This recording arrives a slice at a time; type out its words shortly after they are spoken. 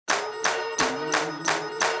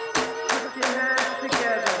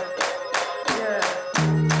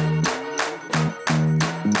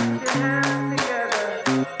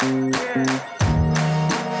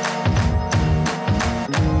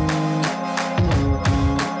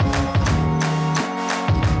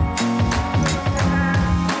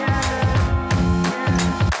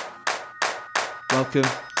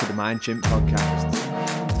welcome to the Mind Chimp podcast.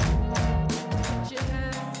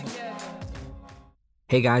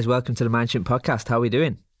 Hey guys, welcome to the Mind Chimp podcast. How are we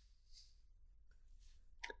doing?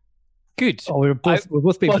 Good. Oh, we're both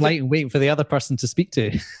being polite and waiting for the other person to speak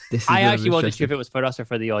to. I actually wasn't sure if it was for us or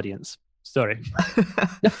for the audience. Sorry.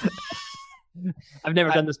 I've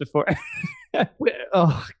never done this before.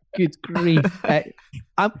 Oh, good grief.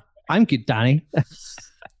 I'm good, Danny.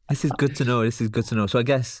 This is good to know. So I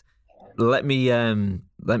guess let me for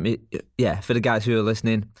the guys who are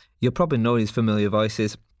listening, you'll probably know these familiar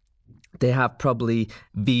voices. They have probably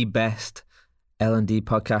the best L&D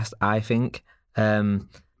podcast, I think. The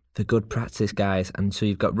Good Practice guys. And so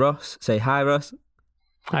you've got Ross. Say hi, Ross.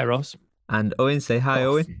 Hi, Ross. And Owen. Say hi,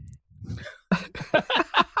 Owen.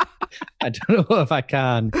 I don't know if I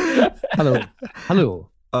can. Hello.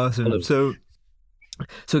 Awesome. Hello.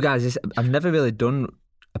 So guys, I've never really done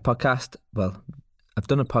a podcast. Well, I've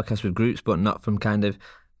done a podcast with groups, but not from kind of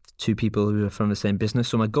two people who are from the same business.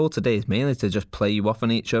 So my goal today is mainly to just play you off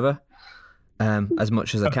on each other as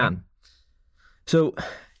much as I can. So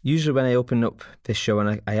usually when I open up this show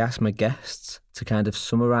and I ask my guests to kind of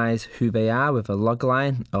summarize who they are with a log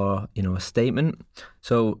line or, a statement.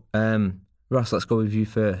 So Ross, let's go with you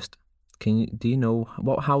first.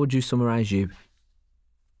 How would you summarize you?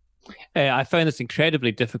 I found this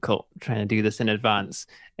incredibly difficult trying to do this in advance.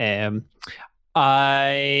 So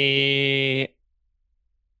I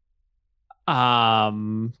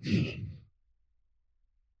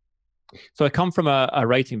come from a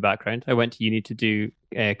writing background. I went to uni to do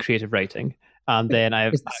creative writing, and then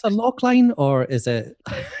Is this a log line, or is it?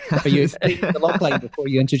 Are you explaining the log line before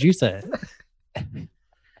you introduce it?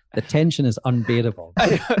 The tension is unbearable.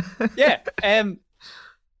 Yeah.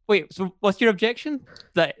 Wait. So, what's your objection?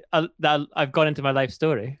 That I've gone into my life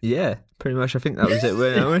story? Yeah, pretty much. I think that was it.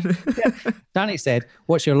 Yeah. Danny said,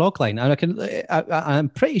 "What's your log line?" And I'm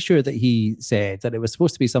pretty sure that he said that it was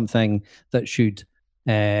supposed to be something that should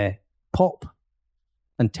pop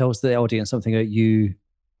and tells the audience something about you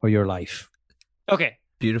or your life. Okay.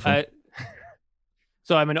 Beautiful.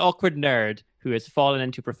 So I'm an awkward nerd who has fallen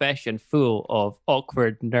into a profession full of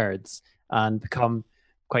awkward nerds and become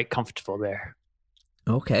quite comfortable there.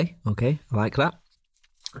 Okay. I like that.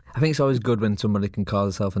 I think it's always good when somebody can call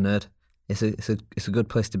themselves a nerd. It's a good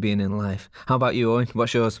place to be in life. How about you, Owen?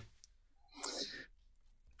 What's yours?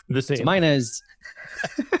 The same. So mine is...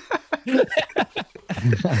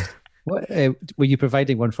 What, were you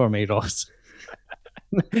providing one for me, Ross?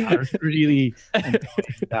 I really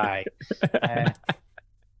die.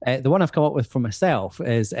 The one I've come up with for myself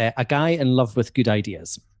is a guy in love with good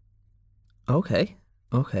ideas. Okay,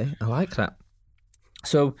 I like that.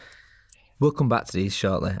 So we'll come back to these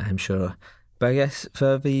shortly, I'm sure. But I guess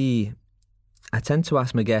I tend to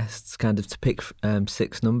ask my guests kind of to pick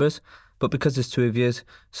 6 numbers, but because there's 2 of you,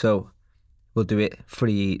 so we'll do it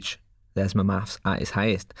 3 each. There's my maths at its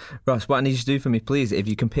highest. Ross, what I need you to do for me, please, if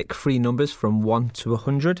you can pick 3 numbers from 1 to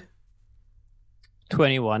 100.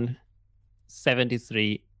 21,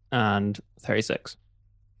 73, and 36.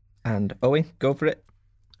 And Owen, go for it.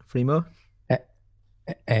 3 more.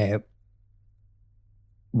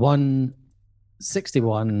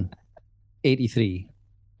 161, 83.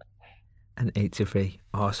 And 83.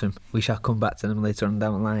 Awesome. We shall come back to them later on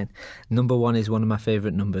down the line. Number 1 is one of my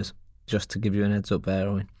favourite numbers, just to give you an heads up there,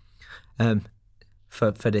 Owen.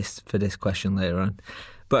 For this question later on.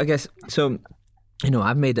 But I guess, so,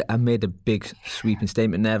 I've made a big sweeping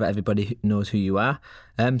statement there that everybody knows who you are.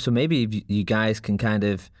 So maybe you guys can kind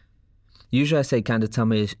of, usually I say kind of tell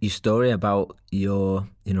me your story about your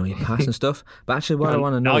past and stuff. But actually what I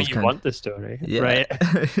want to know is you want the story, yeah, right?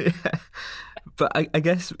 Yeah. But I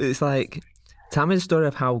guess it's like, tell me the story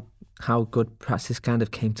of how Good Practice kind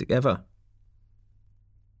of came together.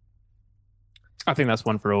 I think that's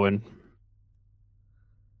one for Owen.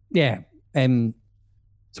 Yeah. So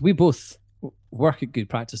we both work at Good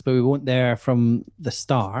Practice, but we weren't there from the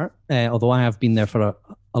start, although I have been there for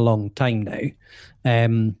a long time now.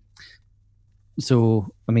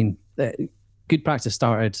 So, I mean, Good Practice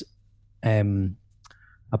started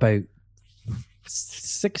about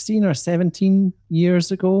 16 or 17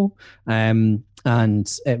 years ago. And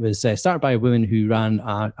it was started by a woman who ran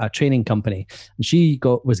a training company. And she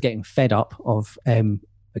was getting fed up of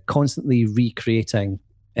constantly recreating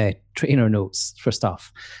trainer notes for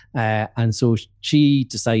stuff. And so she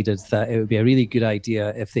decided that it would be a really good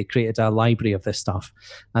idea if they created a library of this stuff.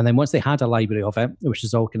 And then once they had a library of it, which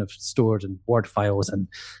is all kind of stored in Word files and,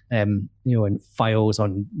 in files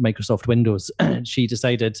on Microsoft Windows, she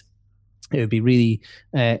decided it would be really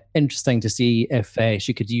interesting to see if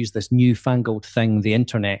she could use this newfangled thing, the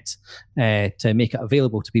internet, to make it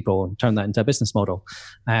available to people and turn that into a business model.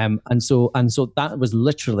 And so that was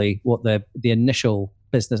literally what the initial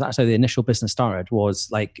business. That's how the initial business started. Was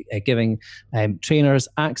like giving trainers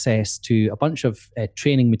access to a bunch of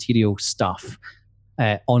training material stuff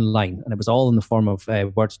online, and it was all in the form of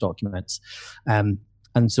Word documents.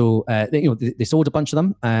 And so, they sold a bunch of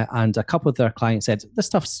them, and a couple of their clients said, "This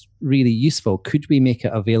stuff's really useful. Could we make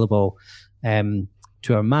it available to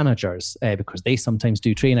our managers because they sometimes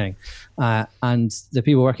do training?" And the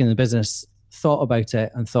people working in the business thought about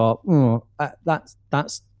it and thought, "That's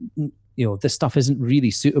this stuff isn't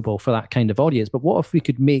really suitable for that kind of audience. But what if we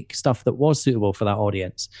could make stuff that was suitable for that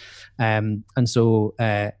audience?" And so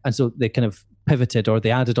they kind of pivoted, or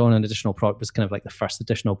they added on an additional product. Was kind of like the first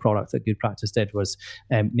additional product that Good Practice did, was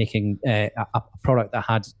making a product that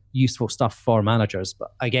had useful stuff for managers.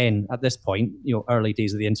 But again, at this point, early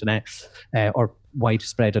days of the internet, or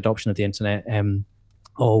widespread adoption of the internet,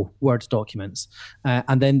 all Word documents.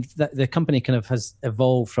 And then the company kind of has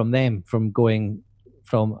evolved from going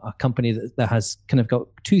from a company that has kind of got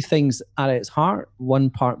two things at its heart. One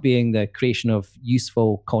part being the creation of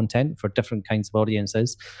useful content for different kinds of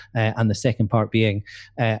audiences, and the second part being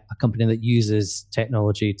a company that uses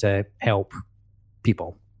technology to help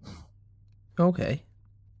people. Okay.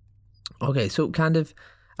 So kind of,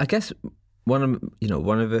 I guess one of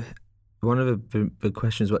the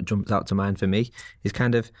questions what jumps out to mind for me is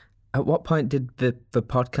kind of, at what point did the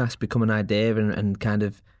podcast become an idea and kind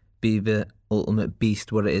of be the ultimate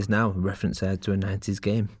beast what it is now, reference to a 90s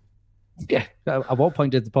game? Yeah. At what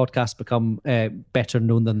point did the podcast become better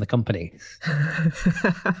known than the company?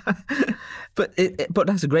 But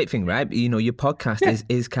that's a great thing, right? Your podcast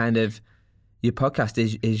is kind of, your podcast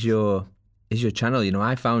is your channel.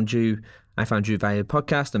 I found you via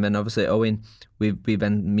podcast, and then obviously Owen, we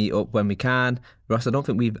then meet up when we can. Ross, I don't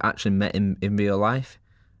think we've actually met in real life,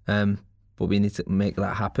 but we need to make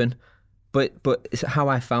that happen. But it's how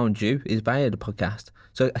I found you is via the podcast.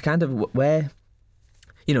 So I kind of, where,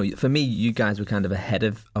 for me, you guys were kind of ahead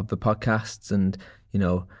of the podcasts, and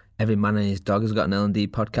every man and his dog has got an L&D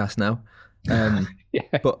podcast now.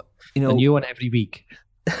 Yeah. But a new one every week.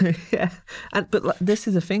 Yeah, but this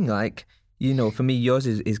is the thing, like, for me, yours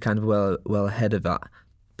is kind of well ahead of that.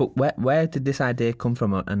 But where did this idea come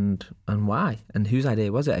from, and why, and whose idea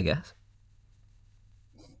was it, I guess?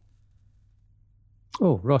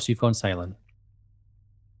 Oh, Ross, you've gone silent.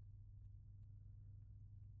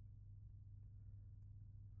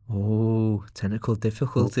 Oh, technical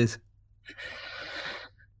difficulties.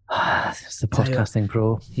 It's the podcasting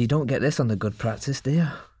pro. You don't get this on the Good Practice, do you?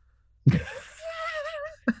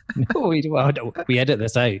 No, we do. Well, no, we edit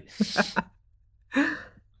this out.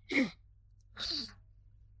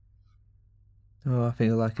 Oh, I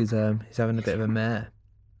feel like he's having a bit of a mare.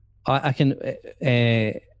 I can.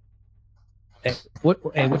 What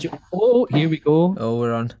would you? Oh, here we go. Oh,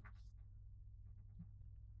 we're on.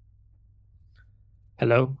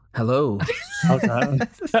 Hello. How's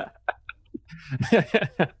that?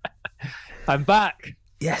 I'm back.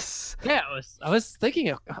 Yes. Yeah, I was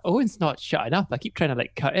thinking, Owen's not shutting up. I keep trying to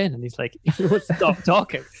cut in, and he's like, he won't stop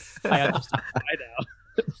talking. I understand why now.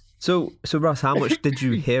 So Ross, how much did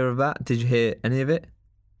you hear of that? Did you hear any of it?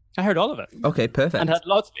 I heard all of it. Okay, perfect. And had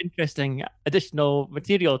lots of interesting additional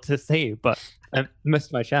material to say, but I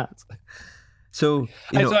missed my chance. So,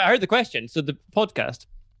 so I heard the question. So the podcast.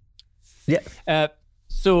 Yeah.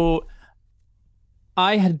 So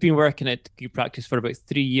I had been working at Good Practice for about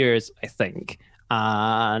 3 years, I think.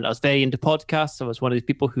 And I was very into podcasts. I was one of these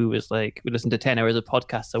people who was like, we listen to 10 hours of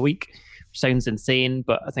podcasts a week, which sounds insane.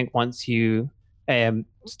 But I think once you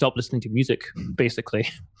stop listening to music, basically,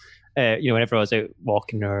 whenever I was out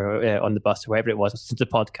walking or on the bus or wherever it was, I listened to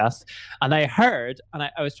podcasts. And I heard, and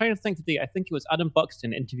I was trying to think today, I think it was Adam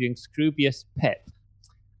Buxton interviewing Scroobius Pip.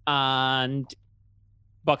 And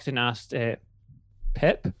Buxton asked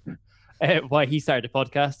Pip why he started a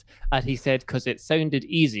podcast. And he said, because it sounded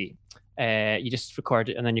easy. You just record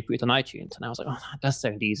it and then you put it on iTunes. And I was like, oh, that does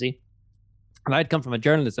sound easy. And I'd come from a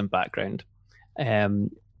journalism background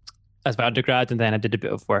as my undergrad, and then I did a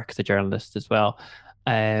bit of work as a journalist as well.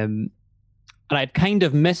 And I'd kind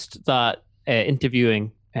of missed that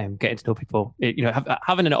interviewing, getting to know people,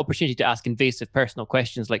 having an opportunity to ask invasive personal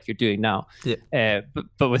questions like you're doing now,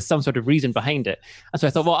 but with some sort of reason behind it. And so I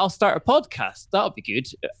thought, well, I'll start a podcast. That'll be good.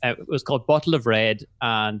 It was called Bottle of Red,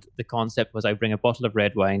 and the concept was I bring a bottle of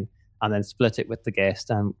red wine and then split it with the guest,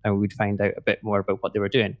 and we'd find out a bit more about what they were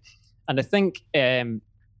doing. And I think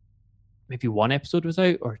maybe one episode was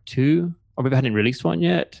out, or two, or maybe I hadn't released one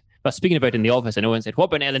yet. But speaking about it in the office, and Owen said, "What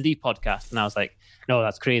about an L&D podcast?" And I was like, "No,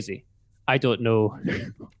 that's crazy. I don't know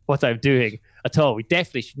what I'm doing at all. We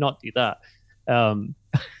definitely should not do that."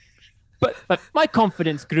 But my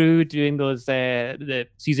confidence grew doing those. The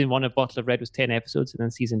season 1 of Bottle of Red was 10 episodes, and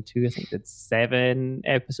then season 2, I think, did 7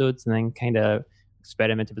 episodes, and then kind of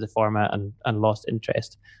experimented with the format and lost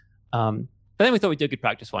interest. But then we thought we'd do a good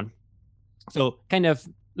practice one. So kind of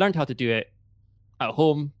learned how to do it at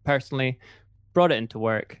home personally, brought it into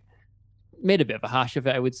work, made a bit of a hash of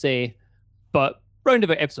it, I would say. But round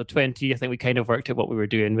about episode 20, I think we kind of worked out what we were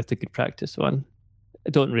doing with the good practice one.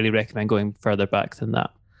 I don't really recommend going further back than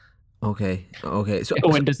that. Okay. So,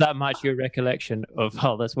 Owen, does that match your recollection of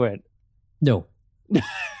how this went? No.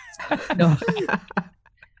 No.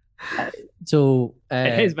 So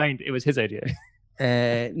in his mind, it was his idea.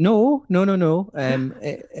 No.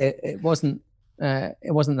 It wasn't.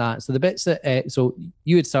 It wasn't that. So the bits that so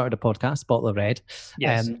you had started a podcast, Bottle of Red.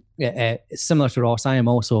 Yes. Similar to Ross, I am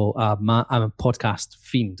also I'm a podcast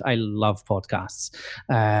fiend. I love podcasts,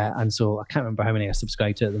 and so I can't remember how many I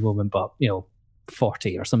subscribe to at the moment, but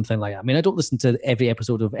 40 or something like that. I mean, I don't listen to every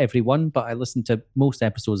episode of every one, but I listen to most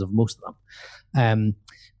episodes of most of them.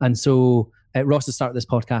 And so Ross has started this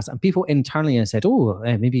podcast, and people internally have said,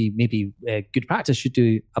 maybe Good Practice should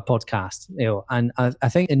do a podcast. And I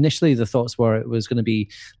think initially the thoughts were it was going to be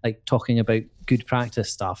like talking about good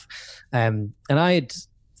practice stuff. And I had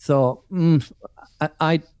thought,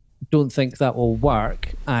 I don't think that will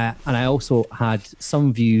work. And I also had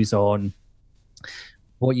some views on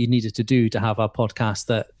what you needed to do to have a podcast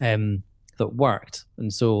that worked.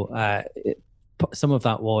 And so some of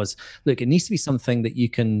that was, look, it needs to be something that you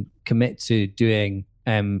can commit to doing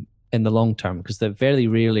in the long term, because they're very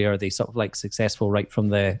rarely are they sort of like successful right from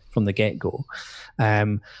the get-go.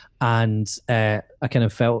 And I kind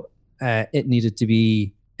of felt it needed to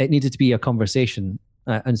be a conversation.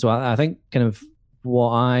 And so I think kind of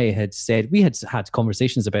what I had said, we had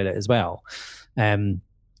conversations about it as well.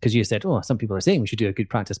 Because you said, some people are saying we should do a good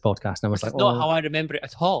practice podcast. And I was That's like, not how I remember it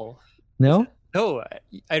at all. No? No,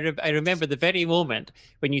 I remember the very moment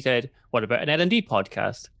when you said, "What about an L&D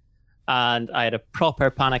podcast?" And I had a proper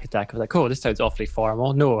panic attack. I was like, "Oh, this sounds awfully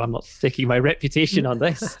formal. No, I'm not staking my reputation on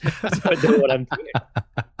this. I don't know what I'm doing."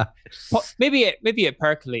 Maybe it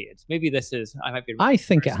percolated. Maybe this is I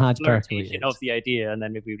think it had percolated of the idea, and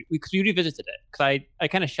then maybe because we revisited it, because I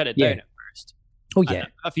kind of shut it down at first. Oh yeah,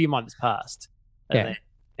 a few months passed. Yeah.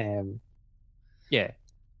 Yeah.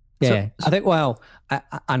 I think. Well,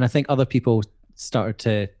 I think other people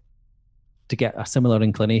started to get a similar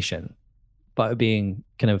inclination, but it being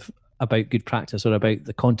kind of about good practice or about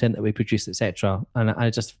the content that we produce, etc. And I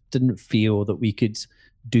just didn't feel that we could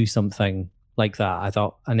do something like that. I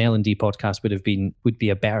thought an L&D podcast would be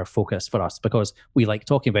a better focus for us, because we like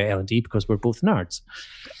talking about L&D because we're both nerds.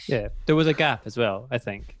 Yeah, there was a gap as well. I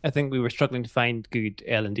think we were struggling to find good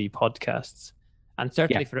L&D podcasts, and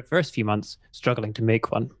certainly for the first few months, struggling to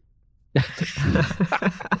make one.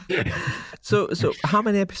 So how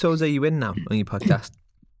many episodes are you in now on your podcast?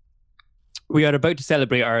 We are about to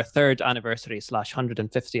celebrate our 3rd anniversary /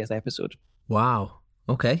 150th episode. Wow.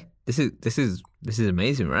 Okay. This is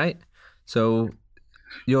amazing, right? So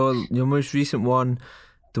your most recent one,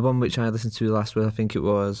 the one which I listened to last week, I think it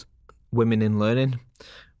was Women in Learning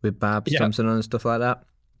with Babs Thompson and stuff like that.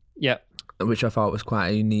 Yeah. Which I thought was quite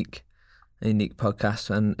a unique podcast,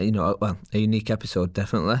 and a unique episode,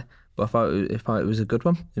 definitely. But I thought it was a good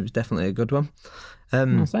one. It was definitely a good one.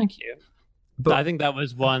 Thank you. But I think that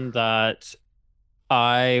was one that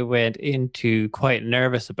I went into quite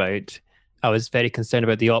nervous about. I was very concerned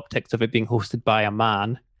about the optics of it being hosted by a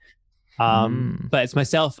man. But it's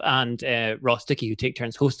myself and Ross Dickey who take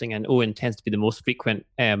turns hosting, and Owen tends to be the most frequent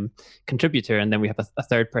contributor, and then we have a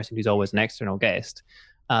third person who's always an external guest.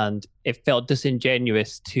 And it felt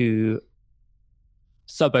disingenuous to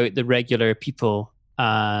sub out the regular people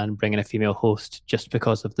and bring in a female host just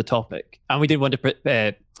because of the topic. And we didn't want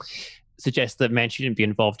to suggest that men shouldn't be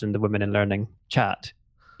involved in the Women in Learning chat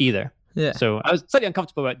either. Yeah. So I was slightly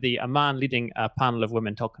uncomfortable about a man leading a panel of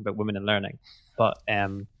women talking about women in learning, but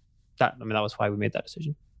that was why we made that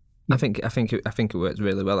decision. I think it works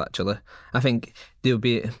really well, actually. I think there'll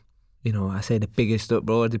be, I say the biggest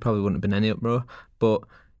uproar. There probably wouldn't have been any uproar, but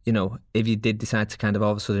if you did decide to kind of all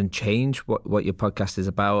of a sudden change what your podcast is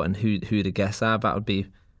about and who the guests are, that would be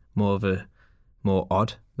more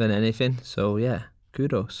odd than anything. So yeah,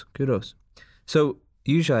 kudos. So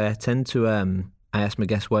usually I tend to I ask my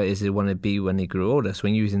guests what it is they want to be when they grow older. So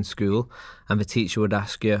when you was in school and the teacher would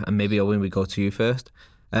ask you, and maybe Owen, we go to you first,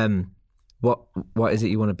 what is it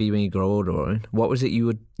you want to be when you grow older, Owen? What was it you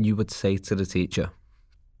would say to the teacher?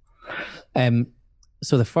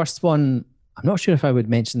 So the first one, I'm not sure if I would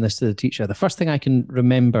mention this to the teacher. The first thing I can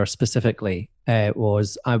remember specifically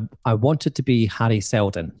was I wanted to be Harry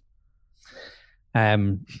Seldon.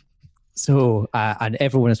 So and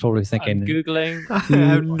everyone is probably thinking, I'm Googling. I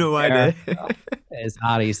have no idea. is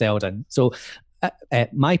Harry Seldon. So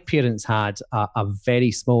my parents had a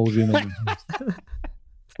very small room in the house.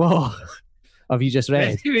 Whoa, have you just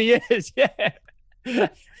read? Who he is, yeah.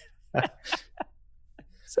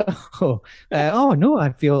 So, oh no,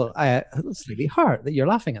 I feel slightly hurt that you're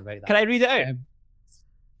laughing about that. Can I read it out?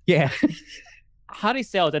 Yeah. Harry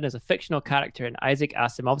Seldon is a fictional character in Isaac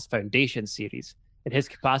Asimov's Foundation series. In his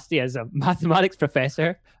capacity as a mathematics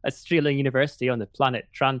professor at Strealing University on the planet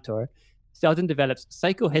Trantor, Seldon develops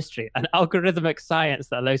psychohistory, an algorithmic science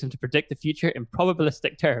that allows him to predict the future in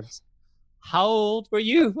probabilistic terms. How old were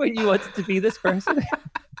you when you wanted to be this person?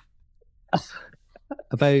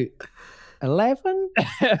 About 11.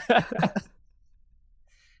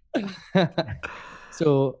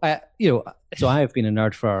 So so I have been a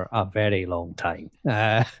nerd for a very long time.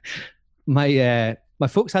 My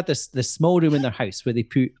folks had this small room in their house where they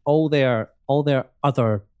put all their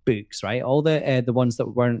other books, right? All the ones that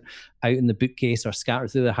weren't out in the bookcase or scattered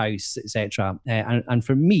through the house, etc. And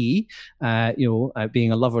for me,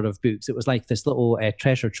 being a lover of books, it was like this little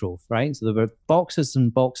treasure trove, right? So there were boxes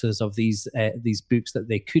and boxes of these books that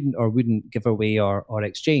they couldn't or wouldn't give away or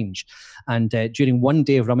exchange. And during one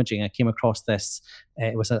day of rummaging, I came across this.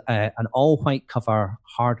 It was an all-white cover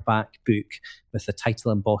hardback book with the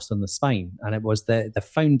title embossed on the spine, and it was the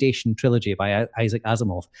Foundation trilogy by Isaac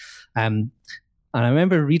Asimov. And I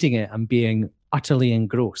remember reading it and being utterly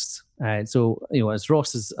engrossed. So, as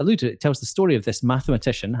Ross has alluded, it tells the story of this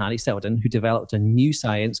mathematician, Harry Seldon, who developed a new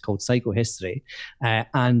science called psychohistory,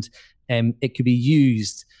 and it could be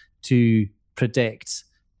used to predict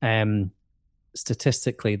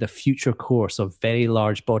statistically the future course of very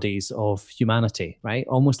large bodies of humanity, right?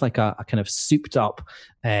 Almost like a kind of souped up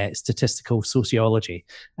statistical sociology.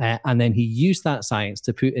 And then he used that science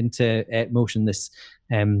to put into motion this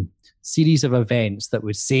series of events that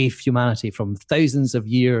would save humanity from thousands of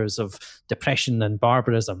years of depression and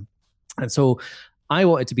barbarism. And so I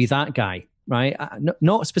wanted to be that guy, right?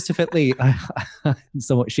 Not specifically,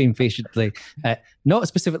 somewhat shamefacedly, not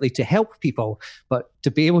specifically to help people, but to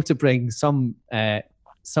be able to bring some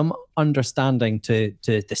understanding to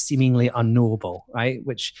the seemingly unknowable, right?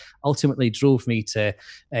 Which ultimately drove me to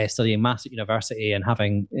studying maths at university and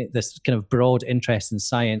having this kind of broad interest in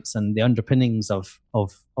science and the underpinnings of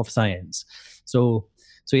science. So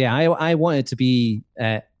yeah, I wanted to be,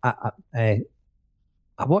 I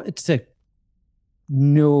wanted to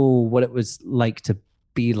know what it was like to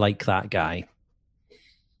be like that guy.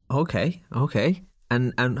 Okay.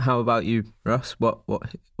 And how about you, Ross?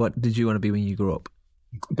 What did you want to be when you grew up?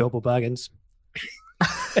 Bilbo Baggins.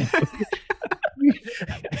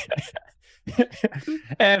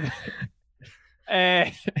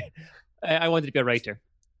 I wanted to be a writer.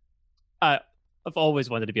 I've always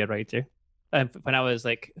wanted to be a writer. When I was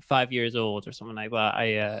like 5 years old or something like that,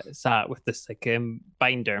 I sat with this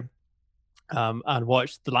binder and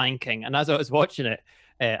watched The Lion King. And as I was watching it,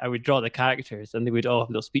 I would draw the characters, and they would all have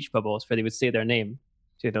little speech bubbles where they would say their name.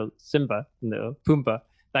 So, Simba, Pumbaa.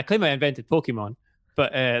 I claim I invented Pokemon.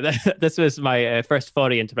 But this was my first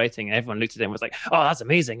foray into writing. Everyone looked at it and was like, "Oh, that's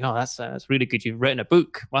amazing! Oh, that's really good. You've written a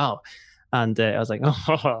book. Wow!" And I was like,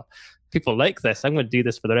 "Oh, people like this. I'm going to do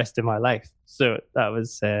this for the rest of my life." So that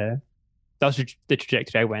was the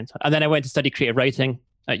trajectory I went on. And then I went to study creative writing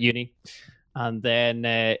at uni. And then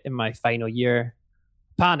in my final year,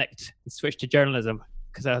 panicked and switched to journalism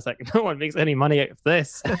because I was like, "No one makes any money out of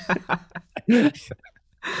this."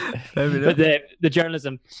 But the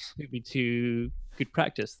journalism took me to good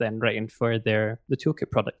practice then writing for the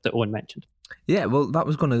toolkit product that Owen mentioned. Yeah, well, that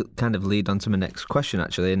was going to kind of lead on to my next question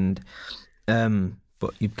actually, and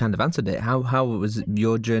but you've kind of answered it. How was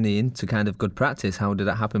your journey into kind of good practice? How did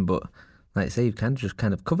that happen? But like I say, you've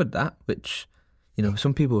kind of covered that, which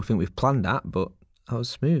some people think we've planned that, but that was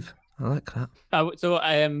smooth. I like that. So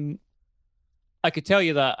I could tell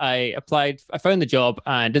you that I applied. I found the job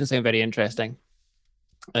and it didn't sound very interesting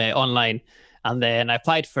online. And then I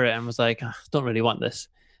applied for it and was like, I don't really want this.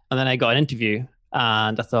 And then I got an interview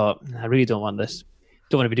and I thought, I really don't want this.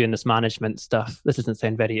 Don't want to be doing this management stuff. This doesn't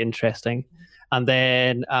sound very interesting. And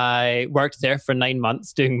then I worked there for 9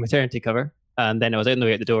 months doing maternity cover. And then I was out on the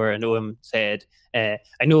way out the door and Owen said, I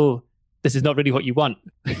know this is not really what you want,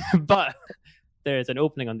 but there's an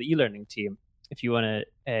opening on the e-learning team if you want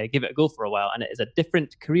to give it a go for a while. And it is a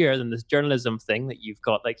different career than this journalism thing that you've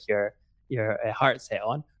got like your heart set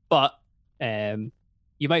on. But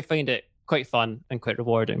you might find it quite fun and quite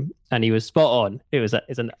rewarding. And he was spot on.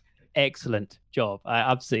 It's an excellent job. I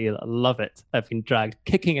absolutely love it. I've been dragged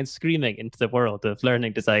kicking and screaming into the world of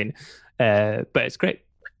learning design, but it's great.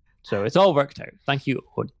 So it's all worked out. Thank you,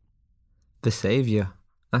 Owen. The Saviour.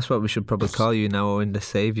 That's what we should probably call you now, Owen, the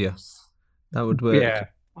Saviour. That would work. Yeah,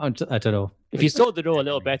 I don't know. If you sold the role a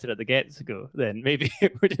little better at the get-go, then maybe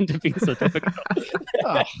it wouldn't have been so difficult.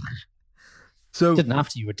 Oh, So, didn't have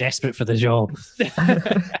to. You were desperate for the job.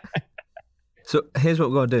 so here's what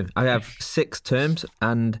we're going to do. I have 6 terms,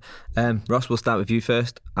 and Ross, we'll start with you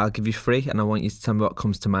first. I'll give you 3, and I want you to tell me what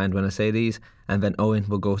comes to mind when I say these, and then Owen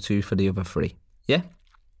will go to for the other 3. Yeah?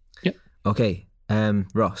 Yep. Okay.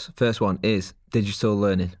 Ross, first one is digital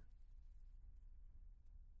learning.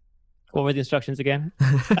 What were the instructions again?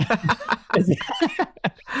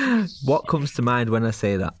 What comes to mind when I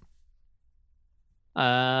say that?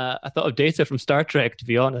 I thought of Data from Star Trek, to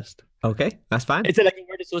be honest. Okay, that's fine. Is it like a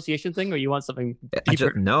word association thing, or you want something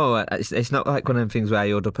deeper? No, it's not like one of them things where I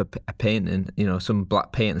hold up a painting, some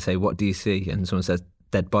black paint and say, "What do you see?" and someone says,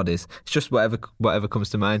 "Dead bodies." It's just whatever comes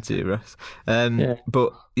to mind to you, Ross.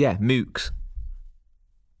 But yeah, MOOCs.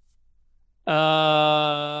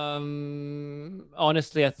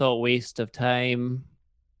 Honestly, I thought waste of time,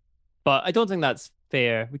 but I don't think that's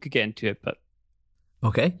fair. We could get into it, but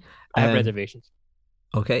Okay. I have reservations.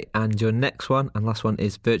 Okay, and your next one and last one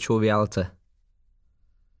is virtual reality. I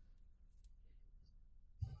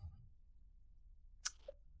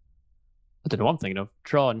don't know what I'm thinking of.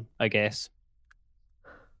 Tron, I guess.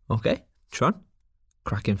 Okay, Tron,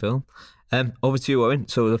 cracking film. Over to you, Owen.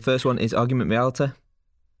 So the first one is augmented reality.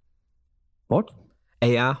 What?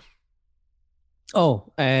 AR.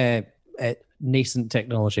 Oh, nascent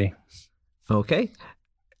technology. Okay.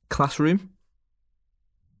 Classroom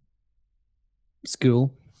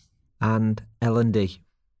School. and L&D.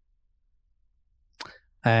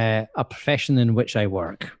 A profession in which I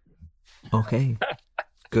work. Okay.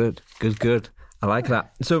 Good. I like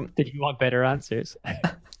that. So Did you want better answers?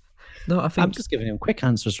 no, I think I'm just giving him quick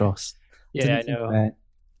answers, Ross. Yeah, I Didn't think, know.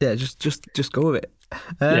 yeah, just go with it.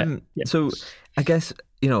 Yeah. So I guess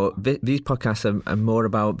these podcasts are more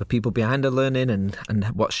about the people behind the learning and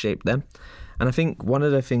what shaped them. And I think one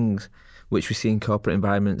of the things which we see in corporate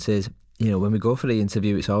environments is, when we go for the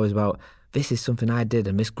interview, it's always about, this is something I did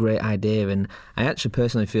and this great idea. And I actually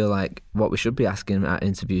personally feel like what we should be asking at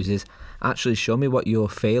interviews is, actually show me what your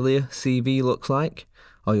failure CV looks like,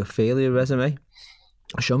 or your failure resume.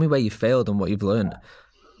 Show me where you failed and what you've learned.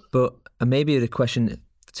 But maybe the question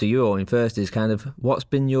to you, Owen, first is kind of, what's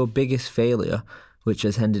been your biggest failure, which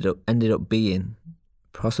has ended up being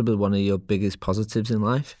possibly one of your biggest positives in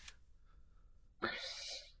life?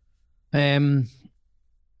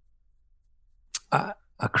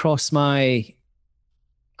 Across my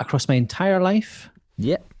entire life.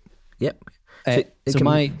 Yep. So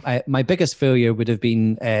my biggest failure would have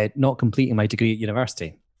been not completing my degree at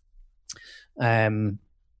university.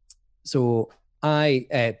 So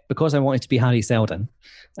I, because I wanted to be Harry Seldon,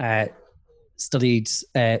 studied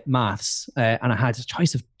maths, and I had a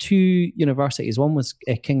choice of 2 universities. One was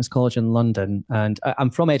King's College in London, and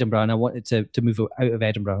I'm from Edinburgh, and I wanted to move out of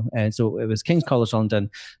Edinburgh, and so it was King's College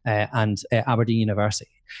London and Aberdeen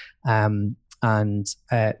University. And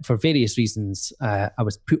for various reasons, I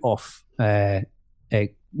was put off,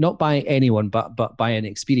 not by anyone, but by an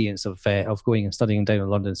experience of going and studying down in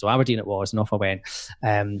London. So Aberdeen it was, and off I went.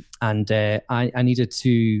 And I needed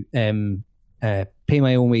to pay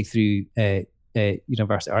my own way through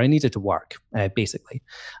university, or I needed to work, basically.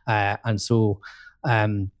 And so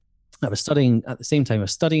I was studying at the same time. I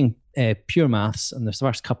was studying pure maths in the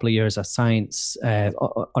first couple of years of science,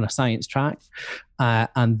 on a science track,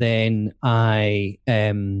 and then I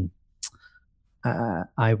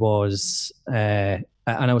was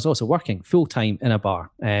and I was also working full time in a bar,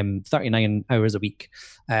 39 hours a week.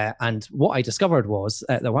 And what I discovered was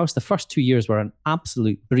that whilst the first 2 years were an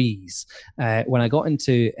absolute breeze, when I got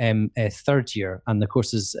into a third year and the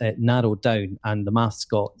courses narrowed down and the maths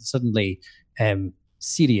got suddenly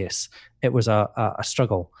serious, it was a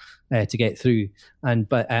struggle to get through. And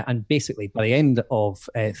basically by the end of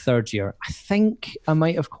third year, I think I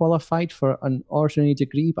might have qualified for an ordinary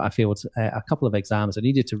degree, but I failed a couple of exams. I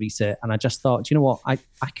needed to resit, and I just thought, you know what, I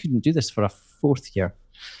couldn't do this for a fourth year.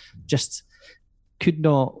 Just could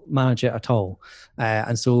not manage it at all.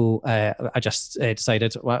 And so I just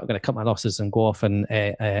decided, well, I'm going to cut my losses and go off and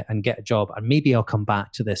get a job, and maybe I'll come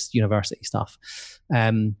back to this university stuff.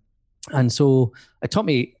 And so it taught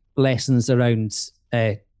me lessons around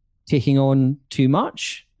taking on too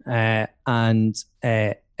much, and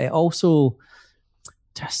it also,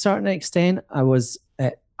 to a certain extent,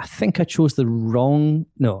 I I think I chose the wrong.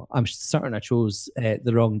 No, I'm certain I chose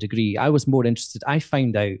the wrong degree. I was more interested. I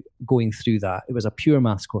found out going through that it was a pure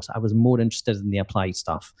maths course. I was more interested in the applied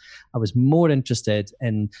stuff. I was more interested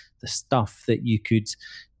in the stuff that you could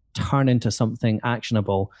turn into something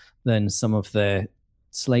actionable than some of the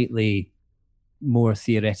slightly more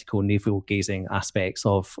theoretical, navel-gazing aspects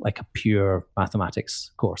of like a pure mathematics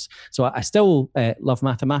course. So I still love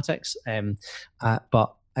mathematics,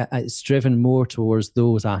 but it's driven more towards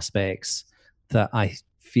those aspects that I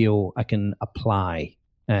feel I can apply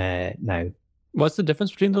now. What's the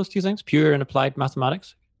difference between those two things, pure and applied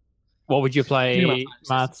mathematics? What would you apply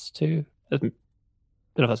maths to? I don't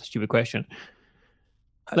know if that's a stupid question.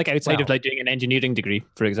 Like outside of like doing an engineering degree,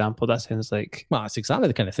 for example, that sounds like... Well, it's exactly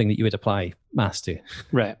the kind of thing that you would apply maths to.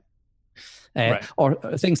 Right. Right. Or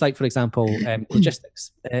things like, for example,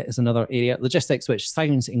 logistics is another area. Logistics, which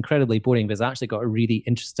sounds incredibly boring, but it's actually got a really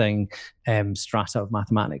interesting strata of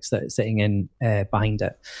mathematics that's sitting in behind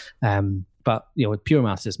it. But with pure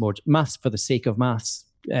maths is more maths for the sake of maths.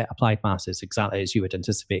 Applied maths is exactly as you would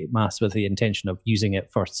anticipate. Maths with the intention of using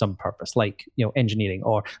it for some purpose, like engineering.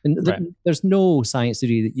 Or there's no science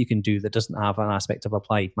degree that you can do that doesn't have an aspect of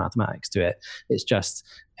applied mathematics to it. It's just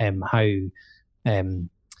how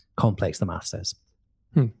complex the maths is.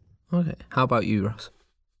 Okay. How about you, Ross?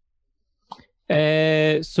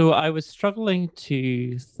 So I was struggling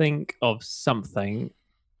to think of something.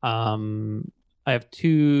 I have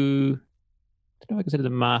two, I don't know if I consider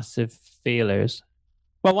them massive failures.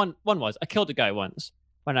 Well, one was I killed a guy once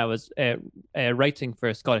when I was writing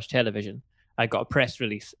for Scottish Television. I got a press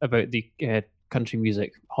release about the Country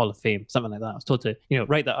Music Hall of Fame, something like that. I was told to,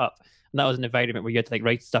 write that up. And that was an environment where you had to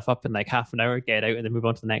write stuff up in half an hour, get it out, and then move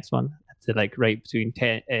on to the next one. I had to write between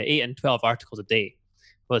 8 and 12 articles a day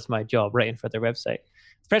was my job, writing for their website.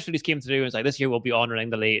 The press release came through and was like, this year we'll be honoring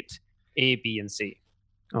the late A, B, and C.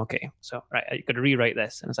 Okay, so right, you got to rewrite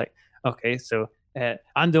this. And it's like, okay, so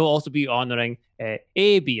and they'll also be honoring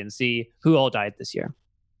A, B, and C, who all died this year.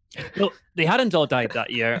 Well, they hadn't all died that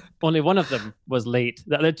year. Only one of them was late.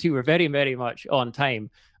 The other two were very, very much on time.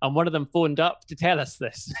 And one of them phoned up to tell us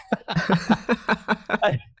this.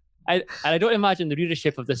 I don't imagine the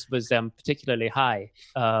readership of this was particularly high,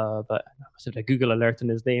 but I must have a Google alert in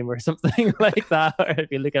his name or something like that. Or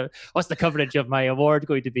if you look at what's the coverage of my award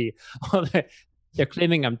going to be, oh, they're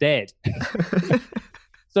claiming I'm dead.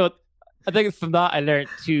 So I think from that I learned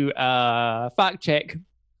to fact check,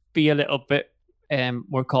 be a little bit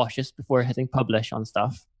more cautious before hitting publish on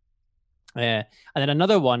stuff. And then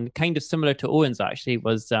another one, kind of similar to Owen's actually,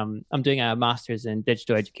 was I'm doing a master's in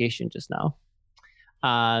digital education just now.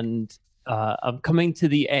 And I'm coming to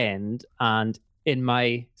the end. And in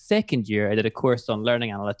my second year, I did a course on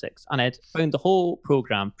learning analytics. And I'd found the whole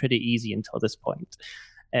program pretty easy until this point.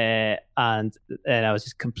 And I was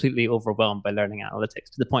just completely overwhelmed by learning analytics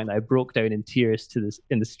to the point that I broke down in tears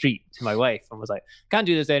in the street to my wife and was like, can't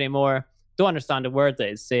do this anymore. Don't understand a word that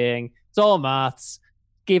it's saying. It's all maths.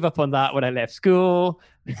 Gave up on that when I left school.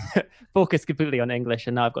 Focused completely on English,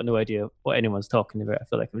 and now I've got no idea what anyone's talking about. I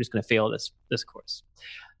feel like I'm just going to fail this course.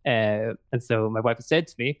 And so my wife had said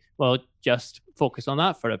to me, well, just focus on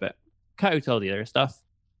that for a bit. Cut out all the other stuff.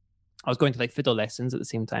 I was going to fiddle lessons at the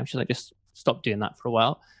same time. She's like, just stop doing that for a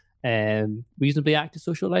while. Reasonably active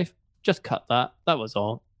social life, just cut that. That was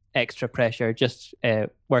all. Extra pressure, just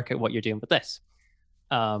work out what you're doing with this.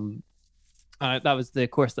 That was the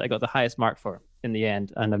course that I got the highest mark for in the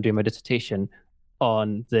end, and I'm doing my dissertation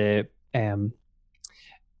on the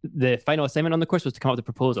final assignment on the course was to come up with a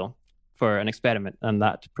proposal for an experiment, and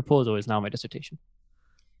that proposal is now my dissertation.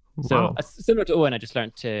 Wow. So similar to Owen, I just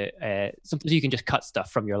learned to sometimes you can just cut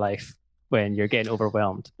stuff from your life when you're getting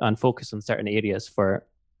overwhelmed and focus on certain areas for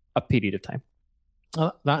a period of time.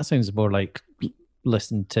 That sounds more like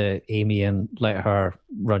listen to Amy and let her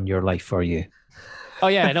run your life for you. Oh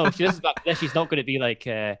yeah, I know. She listens back to this. She's not going to be like,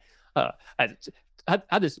 I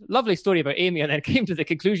had this lovely story about Amy and then came to the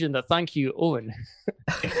conclusion that thank you, Owen.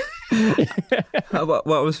 What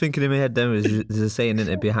I was thinking in my head then was there's a saying in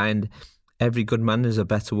it behind every good man is a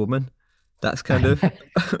better woman. That's kind of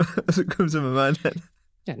that's what comes to my mind then.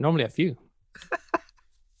 Yeah, normally a few.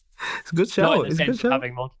 It's a good show. Not in the sense of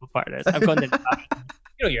having multiple partners. I've gone into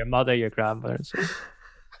your mother, your grandmother.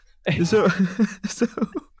 So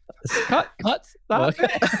cut that.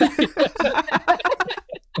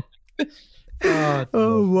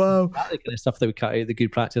 Oh wow! That's the kind of stuff that we cut out of the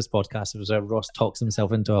Good Practice podcast. It was Ross talks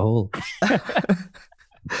himself into a hole.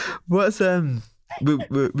 What's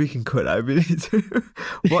we can cut that if we need to.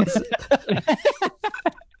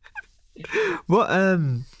 What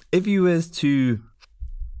if you was to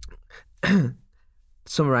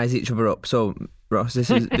summarize each other up? So Ross,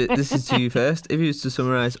 this is to you first. If you was to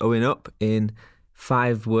summarise Owen Up in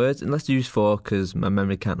 5 words, and let's use 4 because my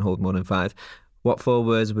memory can't hold more than 5. What 4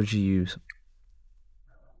 words would you use?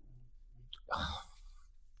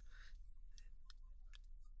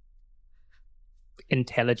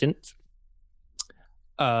 Intelligent,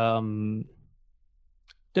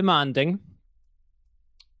 demanding,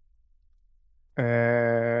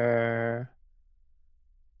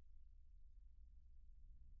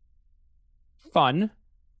 fun,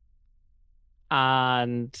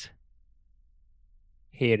 and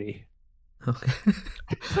hairy. Okay.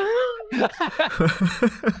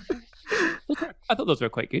 I thought those were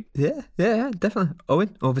quite good. Yeah, definitely.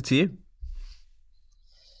 Owen, over to you.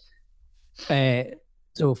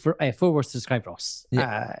 So for 4 words to describe Ross: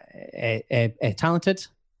 talented,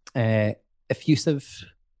 effusive,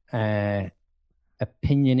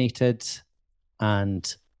 opinionated,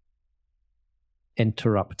 and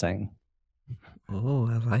interrupting. Oh,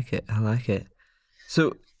 I like it.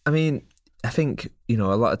 So, I mean, I think, a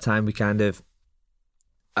lot of time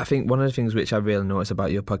I think one of the things which I really notice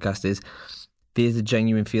about your podcast is there's a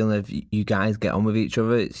genuine feeling of you guys get on with each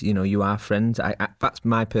other. It's, you are friends. I that's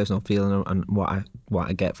my personal feeling and what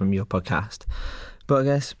I get from your podcast. But I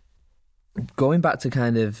guess going back to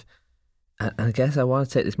kind of, I guess I want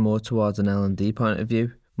to take this more towards an L&D point of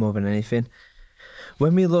view more than anything.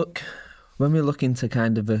 When we look into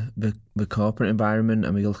kind of the corporate environment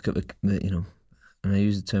and we look at the and I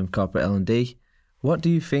use the term corporate L&D, what do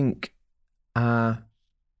you think are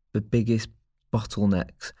the biggest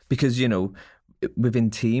bottlenecks? Because within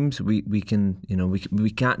teams we can we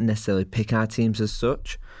can't necessarily pick our teams as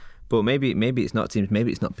such, but maybe it's not teams,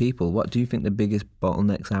 maybe it's not people. What do you think the biggest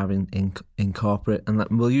bottlenecks are in corporate? And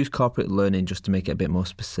we'll use corporate learning just to make it a bit more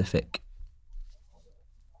specific.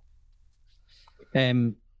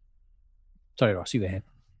 Sorry, Ross, you go ahead.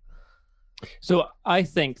 So I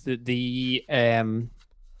think that this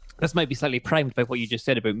might be slightly primed by what you just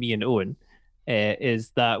said about me and Owen, is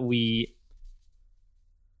that we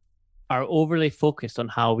are overly focused on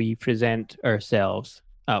how we present ourselves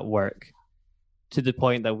at work, to the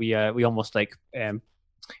point that we almost like we're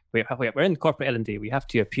in corporate L&D. We have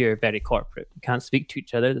to appear very corporate. We can't speak to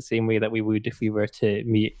each other the same way that we would if we were to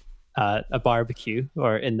meet at a barbecue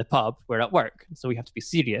or in the pub. We're at work, so we have to be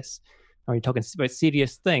serious. And when you're talking about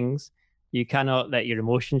serious things, you cannot let your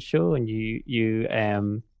emotions show, and you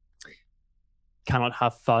cannot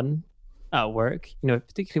have fun at work.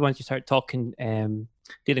 Particularly once you start talking,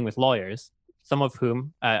 dealing with lawyers, some of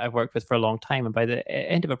whom I've worked with for a long time, and by the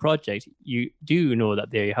end of a project, you do know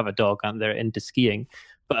that they have a dog and they're into skiing,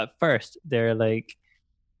 but at first they're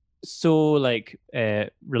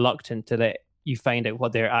reluctant to let you find out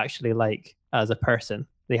what they're actually like as a person.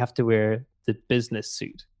 They have to wear the business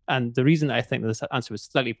suit. And the reason I think that this answer was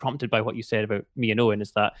slightly prompted by what you said about me and Owen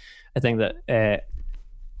is that I think that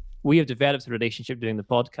we have developed a relationship doing the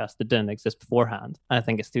podcast that didn't exist beforehand. And I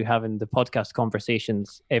think it's through having the podcast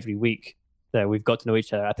conversations every week that we've got to know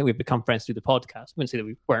each other. I think we've become friends through the podcast. I wouldn't say that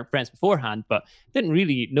we weren't friends beforehand, but didn't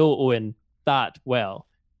really know Owen that well.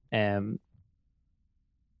 So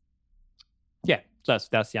that's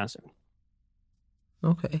the answer.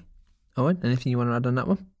 Okay. Owen, anything you want to add on that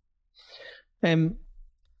one?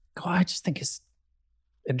 I just think it's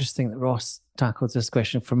interesting that Ross tackled this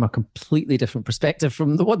question from a completely different perspective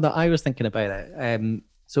from the one that I was thinking about it.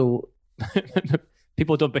 So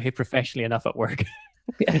people don't behave professionally enough at work.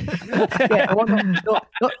 I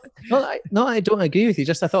don't agree with you.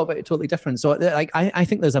 Just I thought about it totally different. So I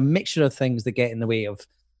think there's a mixture of things that get in the way of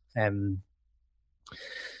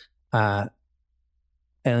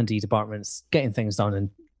L&D departments getting things done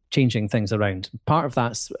and changing things around. Part of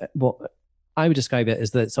that's what I would describe it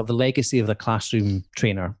as the sort of the legacy of the classroom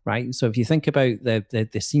trainer, right? So if you think about the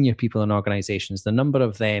senior people in organizations, the number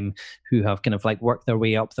of them who have kind of worked their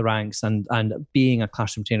way up the ranks and being a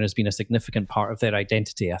classroom trainer has been a significant part of their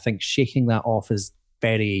identity. I think shaking that off is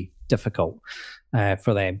very difficult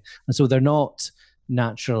for them. And so they're not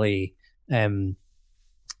naturally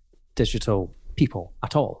digital people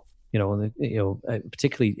at all,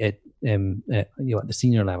 particularly at the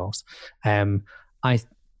senior levels. I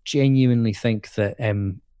genuinely think that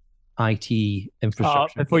IT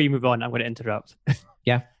infrastructure. Before you move on, I'm going to interrupt.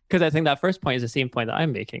 Yeah, because I think that first point is the same point that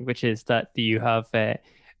I'm making, which is that you have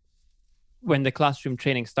when the classroom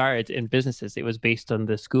training started in businesses, it was based on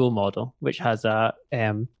the school model, which has a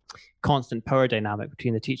constant power dynamic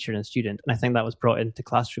between the teacher and student, and I think that was brought into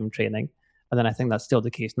classroom training, and then I think that's still the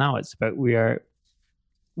case now. It's about we are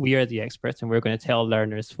the experts, and we're going to tell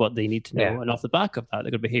learners what they need to know, and off the back of that, they're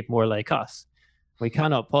going to behave more like us. We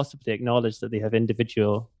cannot possibly acknowledge that they have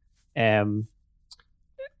individual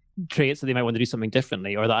traits that they might want to do something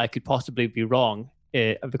differently, or that I could possibly be wrong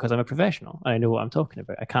because I'm a professional and I know what I'm talking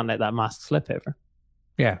about. I can't let that mask slip ever.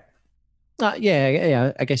 Yeah.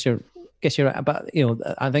 Yeah. I guess you're right. But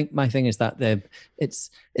I think my thing is that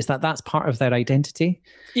that's part of their identity.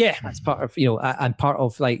 Yeah, that's part of and part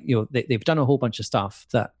of they've done a whole bunch of stuff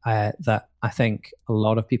that I think a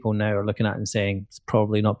lot of people now are looking at and saying it's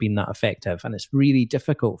probably not been that effective, and it's really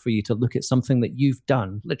difficult for you to look at something that you've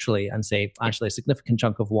done literally and say actually a significant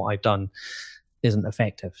chunk of what I've done isn't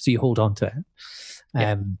effective, so you hold on to it.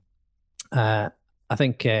 I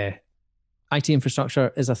think IT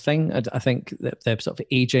infrastructure is a thing. I think that the sort of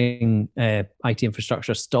aging IT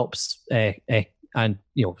infrastructure stops, and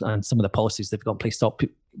some of the policies they've got in place stop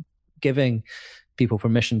giving people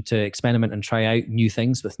permission to experiment and try out new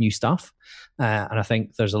things with new stuff. And I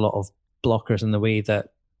think there's a lot of blockers in the way that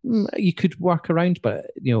you could work around,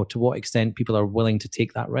 but to what extent people are willing to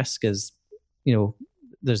take that risk is,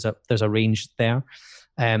 there's a range there,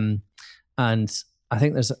 and I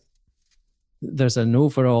think there's an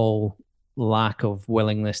overall lack of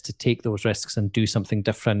willingness to take those risks and do something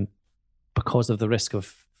different because of the risk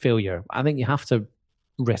of failure. I think you have to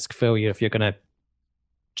risk failure if you're going to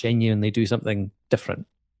genuinely do something different.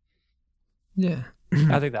 Yeah.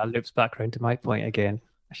 I think that loops back around to my point again.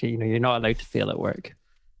 Actually, you're not allowed to fail at work.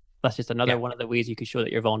 That's just another one of the ways you can show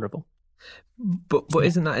that you're vulnerable. But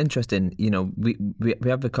isn't that interesting? We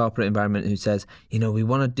have the corporate environment who says, we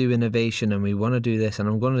want to do innovation and we want to do this, and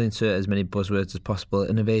I'm going to insert as many buzzwords as possible,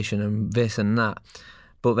 innovation and this and that.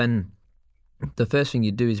 But then the first thing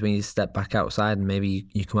you do is when you step back outside and maybe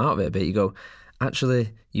you come out of it a bit, you go,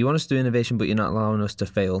 actually, you want us to do innovation, but you're not allowing us to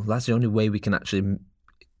fail. That's the only way we can actually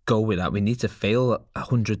go with that. We need to fail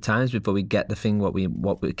 100 times before we get the thing what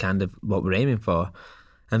we're aiming for.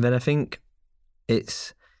 And then I think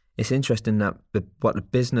it's interesting that what the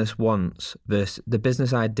business wants versus the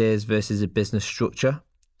business ideas versus the business structure.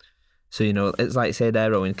 So, it's like, say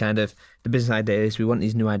there, Owen, kind of the business idea is we want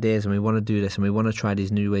these new ideas and we want to do this and we want to try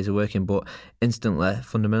these new ways of working. But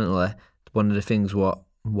fundamentally, one of the things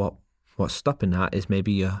what's stopping that is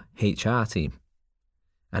maybe your HR team.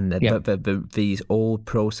 And these old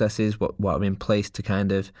processes, what are in place to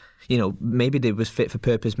kind of, maybe they was fit for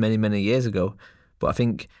purpose many, many years ago. But I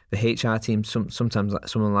think the HR team, sometimes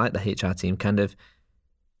someone like the HR team, kind of,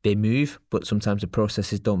 they move, but sometimes the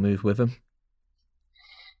processes don't move with them.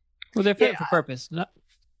 Well, they're fit for purpose.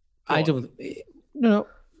 I think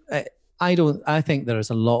there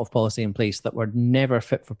is a lot of policy in place that were never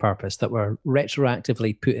fit for purpose, that were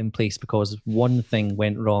retroactively put in place because one thing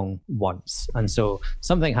went wrong once. And so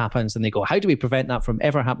something happens and they go, how do we prevent that from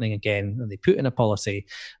ever happening again? And they put in a policy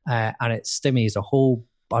and it stymies a whole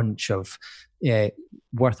bunch of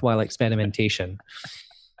worthwhile experimentation.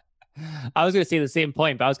 I was going to say the same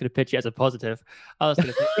point, but I was going to pitch it as a positive. I was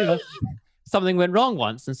going to say, something went wrong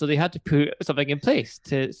once, and so they had to put something in place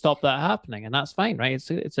to stop that happening, and that's fine, right?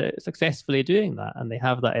 It's successfully doing that, and they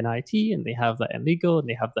have that in IT, and they have that in legal, and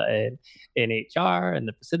they have that in HR, and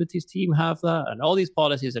the facilities team have that, and all these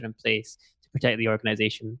policies are in place to protect the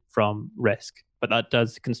organization from risk, but that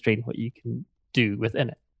does constrain what you can do within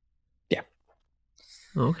it. Yeah.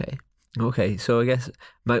 Okay. So I guess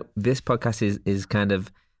this podcast is kind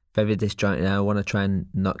of very disjointed. I want to try and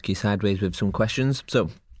knock you sideways with some questions. So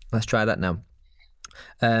let's try that now.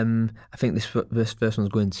 I think this first one's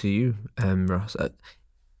going to you, Ross.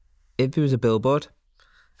 If there was a billboard,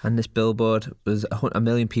 and this billboard was 1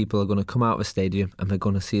 million people are going to come out of a stadium and they're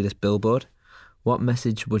going to see this billboard, what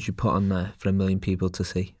message would you put on there for 1 million people to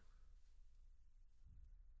see?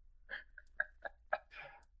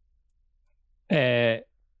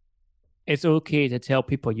 It's okay to tell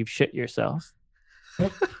people you've shit yourself.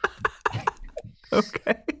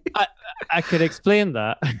 Okay. I could explain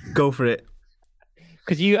that. Go for it.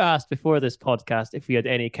 Because you asked before this podcast if we had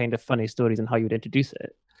any kind of funny stories and how you would introduce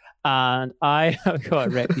it. And I have got a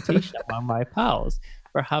reputation among my pals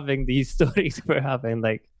for having these stories, for having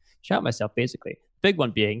shat myself basically. Big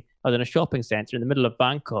one being, I was in a shopping centre in the middle of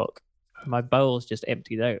Bangkok. My bowels just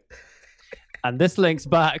emptied out. And this links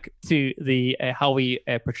back to the how we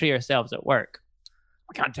portray ourselves at work.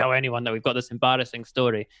 We can't tell anyone that we've got this embarrassing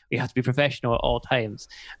story. We have to be professional at all times.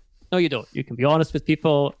 No, you don't. You can be honest with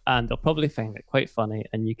people and they'll probably find it quite funny,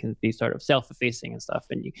 and you can be sort of self-effacing and stuff,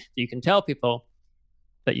 and you can tell people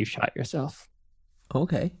that you shot yourself.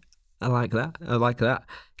 Okay. I like that.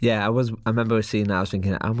 Yeah, I remember seeing that. I was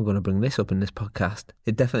thinking, I'm going to bring this up in this podcast.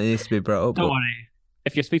 It definitely needs to be brought up. Don't worry.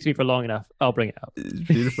 If you speak to me for long enough, I'll bring it up. It's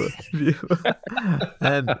beautiful.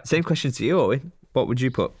 Same question to you, Owen. What would you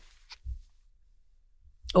put?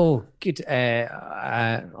 Oh, good.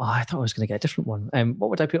 I thought I was going to get a different one. What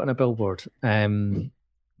would I put on a billboard?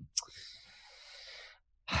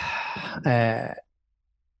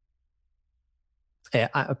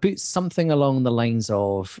 I put something along the lines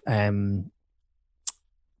of,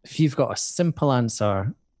 if you've got a simple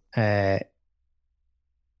answer to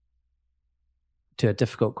a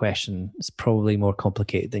difficult question, it's probably more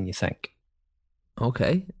complicated than you think.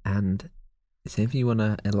 Okay. And is there anything you want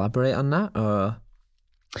to elaborate on that, or?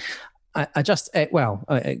 I just,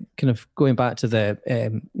 kind of going back to the,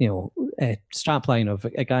 strapline of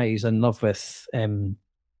a guy who's in love with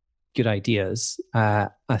good ideas. I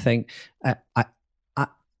think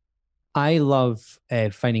I love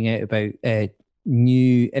finding out about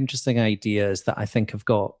new, interesting ideas that I think have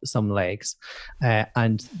got some legs.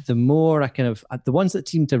 And the more the ones that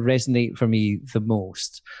seem to resonate for me the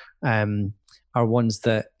most are ones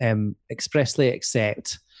that expressly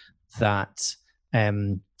accept that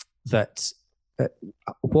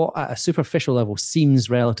what at a superficial level seems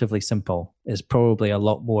relatively simple is probably a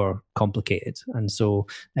lot more complicated. And so,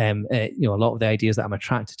 a lot of the ideas that I'm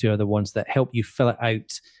attracted to are the ones that help you fill it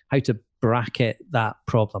out, how to bracket that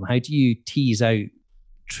problem. How do you tease out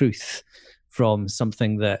truth from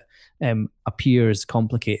something that appears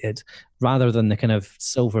complicated, rather than the kind of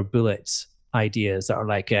silver bullets ideas that are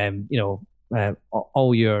like,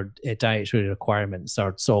 all your dietary requirements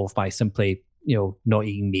are solved by simply not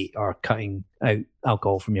eating meat or cutting out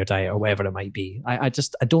alcohol from your diet or whatever it might be. I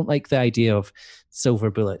don't like the idea of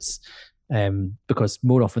silver bullets, because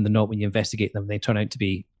more often than not, when you investigate them, they turn out to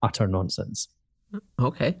be utter nonsense.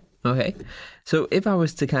 Okay. So if I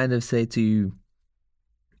was to kind of say to you,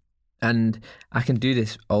 and I can do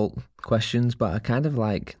this all questions, but I kind of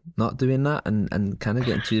like not doing that and kind of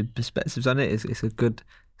getting to your perspectives on it. It's a good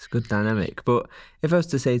dynamic. But if I was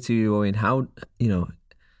to say to you, Owen, how,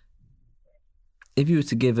 if you were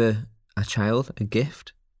to give a child a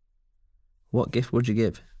gift, what gift would you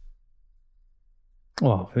give?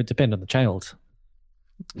 Well, it would depend on the child.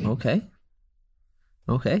 Okay.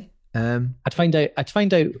 I'd find out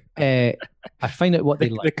what they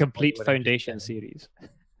like. The complete foundation series.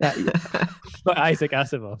 But Isaac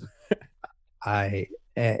Asimov.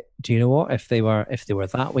 Do you know what? If they were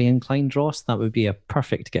that way inclined, Ross, that would be a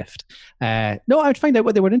perfect gift. No, I would find out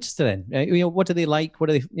what they were interested in. What do they like? What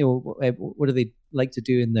do they, what do they like to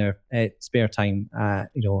do in their spare time? I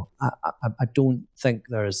don't think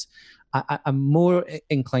there's. I'm more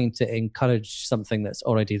inclined to encourage something that's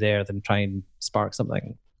already there than try and spark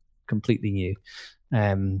something completely new.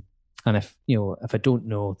 And if I don't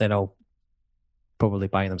know, then I'll probably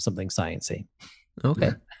buy them something sciencey.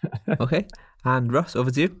 Okay. And Ross,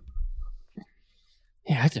 over to you.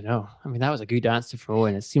 Yeah, I don't know. I mean, that was a good answer for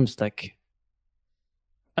Owen. It seems like,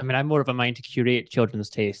 I'm more of a mind to curate children's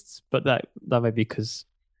tastes, but that might be because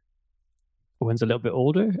Owen's a little bit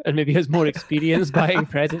older and maybe has more experience buying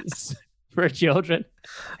presents for children.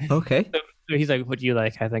 Okay. So he's like, what do you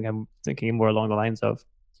like? I think I'm thinking more along the lines of,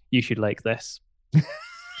 you should like this.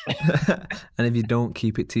 And if you don't,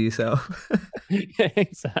 keep it to yourself.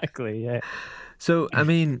 Exactly, yeah. So,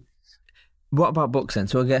 what about books then?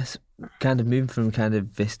 So I guess kind of moving from kind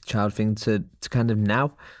of this child thing to kind of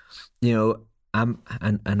now, I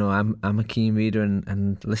know I'm a keen reader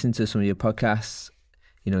and listen to some of your podcasts.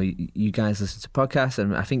 You guys listen to podcasts,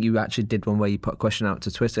 and I think you actually did one where you put a question out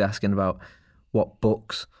to Twitter asking about what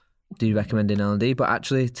books do you recommend in L&D. But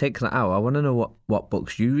actually, take that out. I want to know what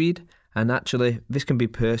books you read, and actually, this can be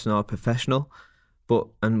personal or professional.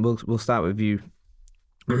 And we'll start with you.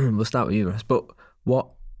 We'll start with you, Ross. But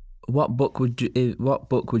what book would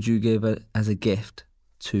you give as a gift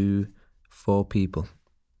to 4 people?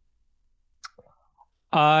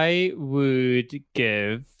 I would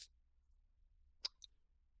give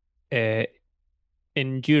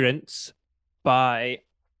Endurance by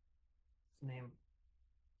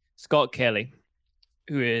Scott Kelly,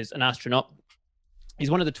 who is an astronaut.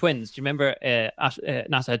 He's one of the twins. Do you remember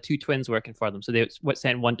NASA had 2 twins working for them? So they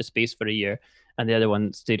sent one to space for a year, and the other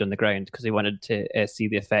one stayed on the ground because they wanted to see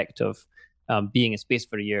the effect of being in space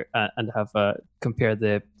for a year and have compare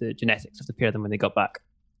the genetics of the pair of them when they got back.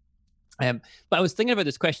 But I was thinking about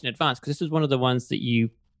this question in advance because this was one of the ones that you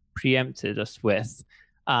preempted us with.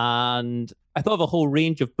 And I thought of a whole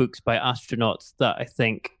range of books by astronauts that I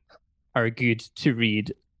think are good to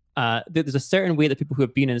read. There's a certain way that people who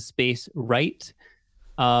have been in space write,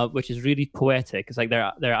 which is really poetic. It's like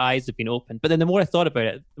their eyes have been opened. But then the more I thought about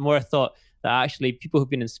it, the more I thought that actually people who've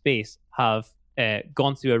been in space have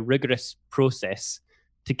gone through a rigorous process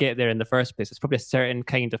to get there in the first place. It's probably a certain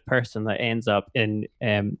kind of person that ends up in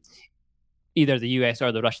either the US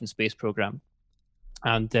or the Russian space program.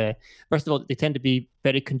 And first of all, they tend to be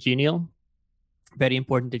very congenial. Very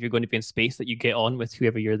important if you're going to be in space that you get on with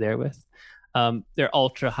whoever you're there with. They're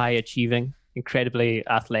ultra high achieving. incredibly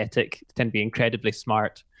athletic, tend to be incredibly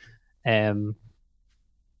smart. So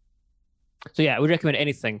yeah, I would recommend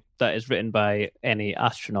anything that is written by any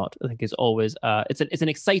astronaut. I think is always it's an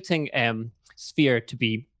exciting sphere to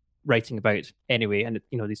be writing about anyway, and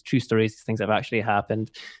these true stories, these things that have actually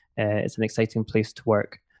happened. It's an exciting place to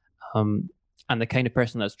work, and the kind of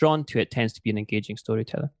person that's drawn to it tends to be an engaging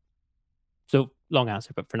storyteller. So long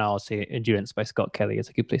answer, but for now I'll say Endurance by Scott Kelly is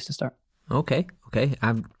a good place to start. Okay.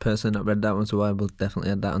 I've personally not read that one, so I will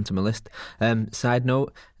definitely add that onto my list. Side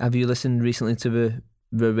note, have you listened recently to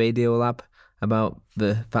the Radio Lab about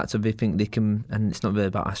the fact that they think they can, and it's not really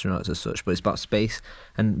about astronauts as such, but it's about space,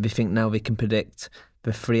 and they think now they can predict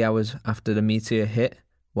the 3 hours after the meteor hit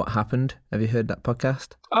what happened. Have you heard that podcast?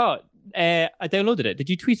 Oh, I downloaded it. Did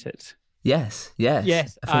you tweet it? Yes.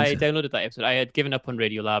 I downloaded that episode. I had given up on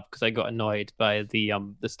Radiolab because I got annoyed by the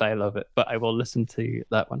style of it, but I will listen to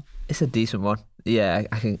that one. It's a decent one. Yeah,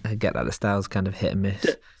 I get that the style's kind of hit and miss.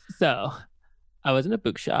 So, I was in a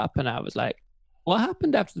bookshop and I was like, "What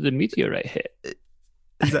happened after the meteorite hit?"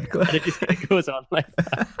 Exactly. And it goes on like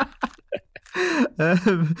that.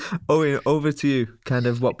 Owen, over to you. Kind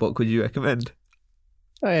of, what book would you recommend?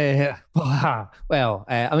 I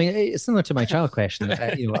mean, it's similar to my child question.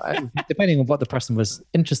 Depending on what the person was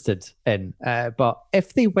interested in, but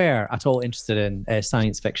if they were at all interested in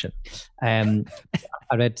science fiction, I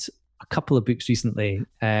read a couple of books recently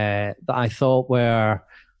that I thought were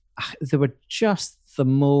just the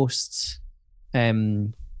most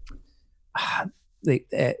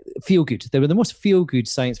feel good. They were the most feel good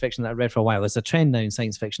science fiction that I read for a while. There's a trend now in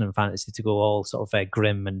science fiction and fantasy to go all sort of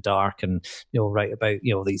grim and dark and write about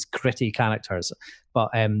these gritty characters.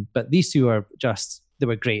 But these two are they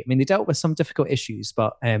were great. I mean, they dealt with some difficult issues,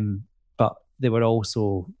 but they were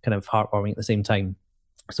also kind of heartwarming at the same time.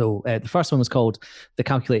 So the first one was called The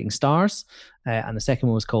Calculating Stars, and the second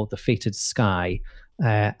one was called The Fated Sky.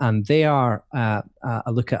 And they are a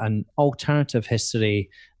look at an alternative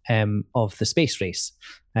history of the space race.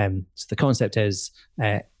 So the concept is,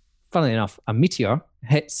 funnily enough, a meteor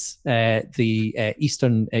hits the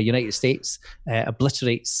eastern United States,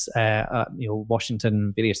 obliterates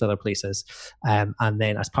Washington, various other places, and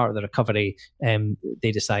then as part of the recovery,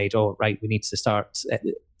 they decide, oh right, we need to start.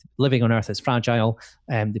 Living on Earth is fragile.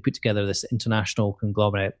 They put together this international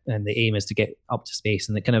conglomerate, and the aim is to get up to space.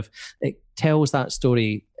 And it tells that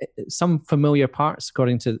story, some familiar parts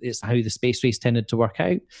according to how the space race tended to work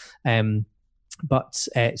out. But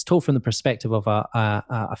it's told from the perspective of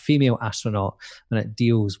a female astronaut, and it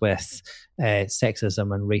deals with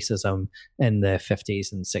sexism and racism in the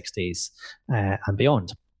 50s and 60s and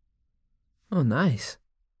beyond. Oh, nice.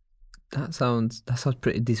 That sounds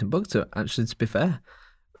pretty decent book to actually, to be fair.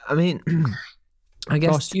 I mean, I guess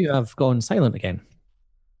Ross, you have gone silent again.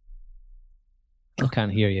 I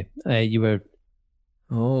can't hear you. You were.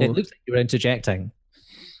 Oh, it looks like you were interjecting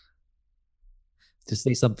to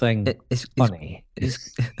say something funny.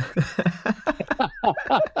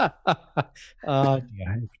 Oh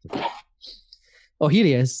dear. Oh, here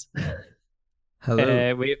he is.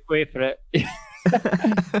 Hello. Wait for it.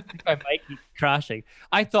 My mic keeps crashing.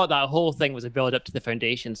 I thought that whole thing was a build up to the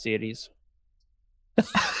Foundation series.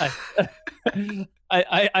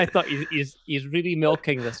 I thought he's really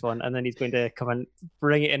milking this one, and then he's going to come and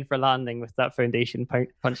bring it in for landing with that Foundation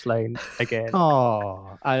punchline again.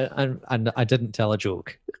 Oh, I didn't tell a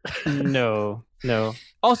joke. No.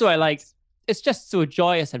 Also, it's just so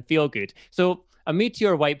joyous and feel good. So a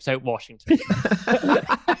meteor wipes out Washington.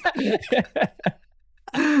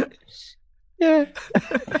 Yeah,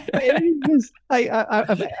 I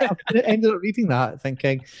ended up reading that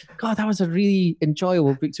thinking, God, that was a really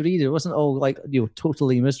enjoyable book to read. It wasn't all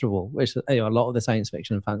totally miserable, which a lot of the science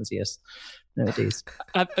fiction and fantasy is nowadays.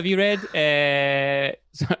 Have you read?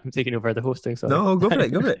 Sorry, I'm taking over the hosting. Sorry. No, go for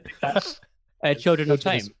it. Children of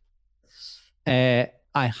Time. I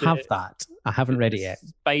have that. I haven't read it yet.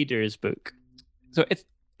 Spiders book. So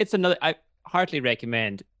it's another. I heartily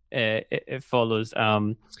recommend. It follows.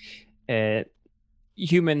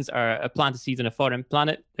 Humans are planted seeds on a foreign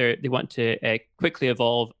planet. They want to quickly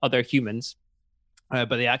evolve other humans, but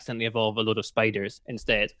they accidentally evolve a load of spiders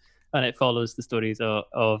instead. And it follows the stories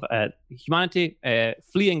of humanity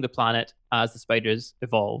fleeing the planet as the spiders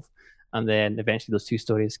evolve. And then eventually those two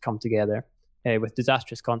stories come together with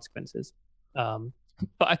disastrous consequences. But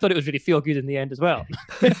I thought it was really feel good in the end as well.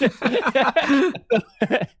 It's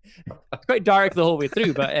quite dark the whole way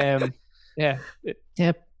through, but yeah.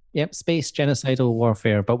 Yep, space genocidal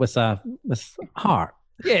warfare, but with heart.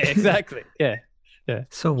 Yeah, exactly. Yeah.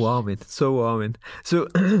 So warming. So,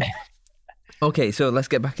 okay, so let's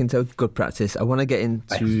get back into good practice. I want to get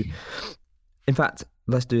into, in fact,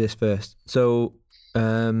 let's do this first. So,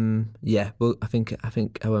 yeah, well, I think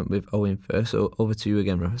I went with Owen first. So over to you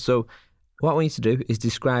again, Rafa. So, what I want you to do is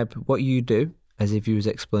describe what you do as if you was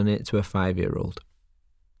explaining it to a 5-year-old.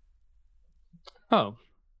 Oh.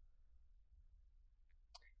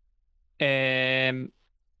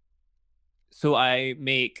 So I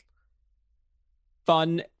make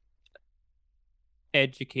fun,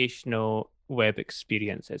 educational web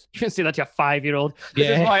experiences. You can say that to a 5-year-old. This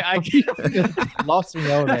is why I lost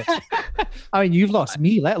me already. I mean, you've lost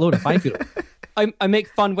me, let alone a 5-year-old. I make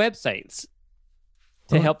fun websites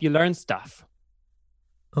to help you learn stuff.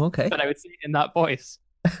 Okay. But I would say it in that voice.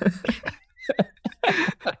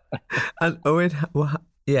 And Owen,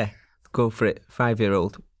 yeah, go for it.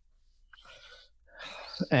 5-year-old.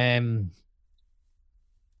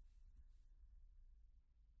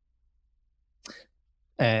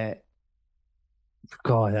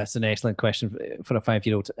 God, that's an excellent question for a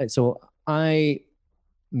 5-year-old. So I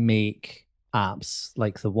make apps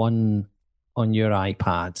like the one on your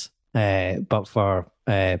iPad, but for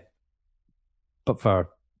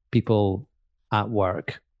people at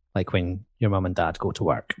work, like when your mum and dad go to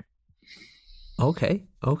work. Okay,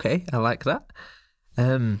 I like that.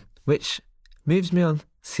 Which moves me on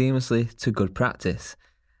seamlessly to good practice.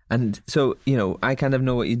 And so, I kind of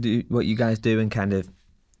know what you guys do, and kind of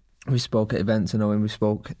we spoke at events, I know when we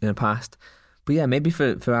spoke in the past. But yeah, maybe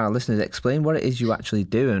for our listeners, explain what it is you actually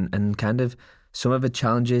do, and kind of some of the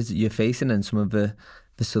challenges that you're facing, and some of the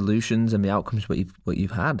solutions and the outcomes what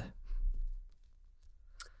you've had.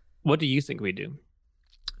 What do you think we do?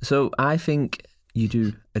 So I think you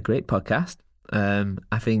do a great podcast.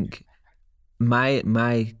 I think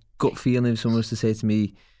my gut feeling, if someone was to say to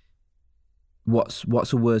me, what's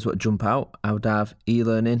the words what jump out, I would have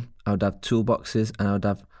e-learning, I would have toolboxes, and I would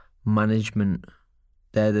have management.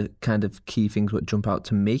 They're the kind of key things that jump out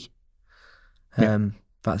to me.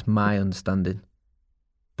 That's my understanding.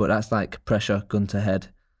 But that's like pressure, gun to head,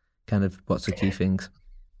 kind of what's the key things.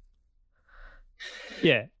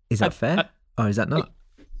 Yeah. Is that fair? Or is that not?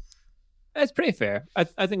 It's pretty fair.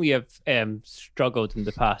 I think we have struggled in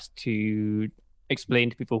the past to explain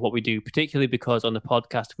to people what we do, particularly because on the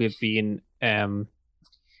podcast we've been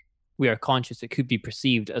we are conscious it could be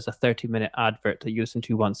perceived as a 30-minute advert that you listen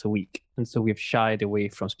to once a week, and so we've shied away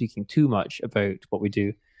from speaking too much about what we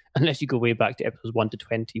do, unless you go way back to episodes 1 to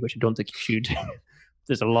 20, which I don't think you should.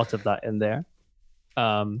 There's a lot of that in there.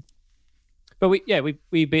 But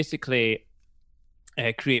we basically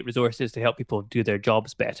create resources to help people do their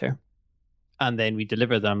jobs better, and then we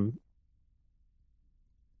deliver them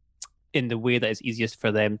in the way that is easiest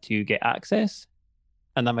for them to get access.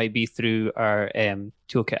 And that might be through our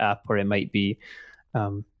Toolkit app, or it might be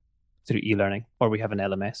through e-learning, or we have an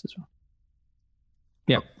LMS as well.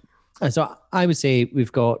 Yeah. And so I would say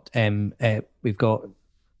we've got kind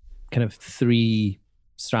of 3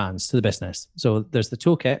 strands to the business. So there's the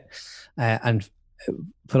Toolkit, and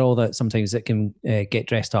for all that sometimes it can get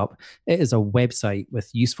dressed up, it is a website with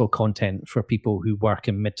useful content for people who work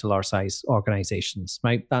in mid to large size organizations,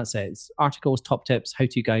 right? That's it. It's articles, top tips,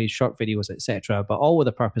 how-to guides, short videos, etc., but all with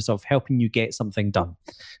the purpose of helping you get something done.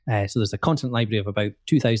 So there's a content library of about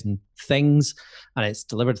 2,000 things, and it's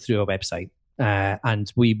delivered through a website.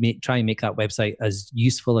 And we try and make that website as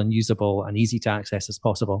useful and usable and easy to access as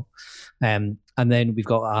possible. And then we've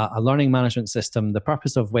got a learning management system, the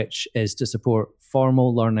purpose of which is to support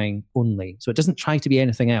formal learning only. So it doesn't try to be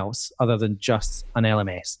anything else other than just an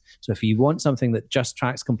LMS. So if you want something that just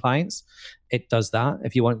tracks compliance, it does that.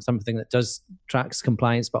 If you want something that tracks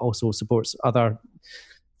compliance but also supports other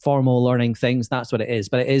formal learning things, that's what it is.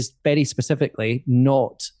 But it is very specifically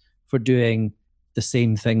not for doing the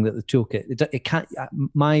same thing that the Toolkit. It can't.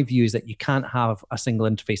 My view is that you can't have a single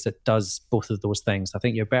interface that does both of those things. I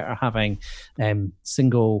think you're better having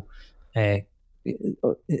single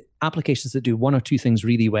applications that do one or two things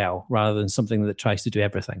really well, rather than something that tries to do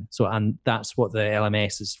everything. So, and that's what the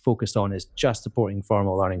LMS is focused on, is just supporting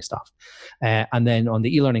formal learning stuff. And then on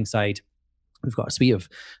the e-learning side, we've got a suite of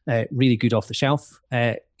really good off-the-shelf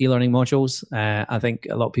e-learning modules. I think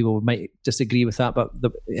a lot of people might disagree with that,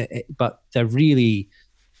 but they're really...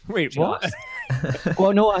 Wait, what?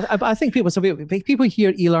 Well, no, I think people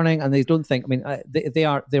hear e-learning and they don't think. I mean,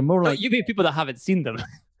 they're more like... You mean people that haven't seen them?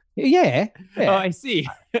 Yeah. Oh, I see.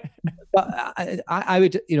 But I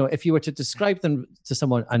would, if you were to describe them to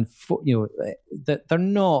someone, and that they're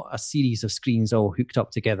not a series of screens all hooked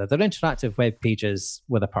up together. They're interactive web pages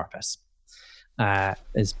with a purpose.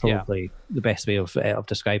 Is probably the best way of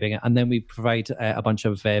describing it. And then we provide a bunch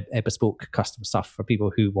of bespoke custom stuff for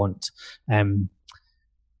people who want,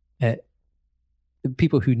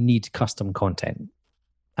 people who need custom content.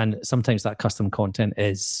 And sometimes that custom content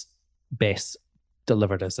is best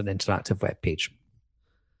delivered as an interactive web page.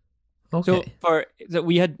 Okay. So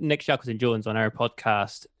we had Nick Shackleton-Jones on our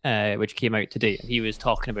podcast, which came out today, and he was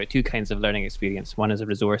talking about two kinds of learning experience. One is a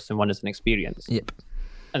resource and one is an experience. Yep.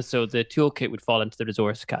 And so the toolkit would fall into the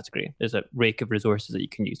resource category. There's a rake of resources that you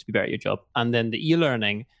can use to be better at your job. And then the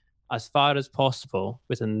e-learning, as far as possible,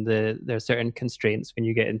 within there are certain constraints when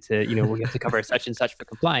you get into, we have to cover such and such for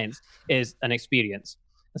compliance, is an experience.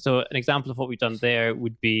 So an example of what we've done there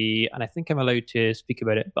would be, and I think I'm allowed to speak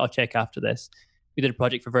about it, but I'll check after this. We did a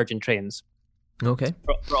project for Virgin Trains. Okay.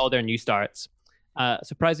 For all their new starts. A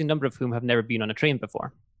surprising number of whom have never been on a train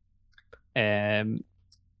before. They're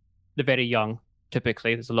very young,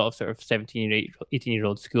 typically. There's a lot of sort of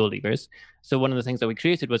 18-year-old school leavers. So one of the things that we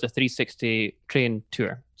created was a 360 train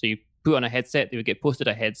tour. So you put on a headset, they would get posted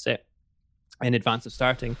a headset in advance of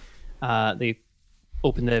starting. They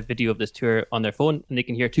open the video of this tour on their phone, and they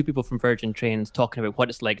can hear two people from Virgin Trains talking about what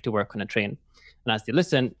it's like to work on a train. And as they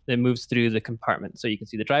listen, it moves through the compartment. So you can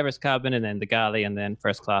see the driver's cabin, and then the galley, and then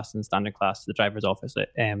first class and standard class, the driver's office,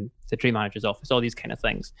 the train manager's office, all these kind of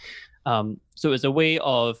things. So it was a way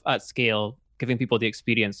of, at scale, giving people the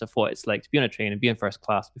experience of what it's like to be on a train and be in first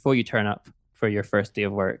class before you turn up for your first day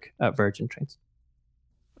of work at Virgin Trains.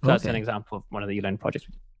 So that's an example of one of the e-learning projects.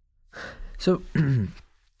 So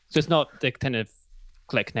it's not the kind of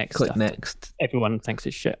click next click stuff next. Everyone thinks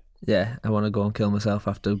it's shit. Yeah, I want to go and kill myself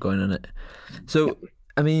after going on it. So,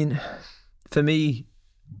 I mean, for me,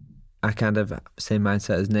 I kind of same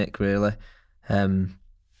mindset as Nick, really.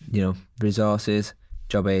 Resources,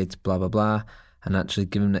 job aids, blah, blah, blah, and actually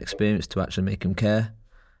give them the experience to actually make them care.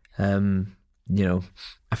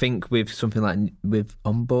 I think with something like with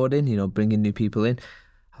onboarding, bringing new people in,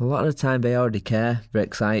 a lot of the time they already care, they're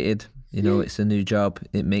excited. It's a new job.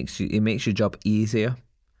 It makes your job easier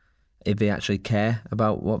if they actually care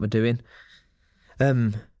about what we're doing.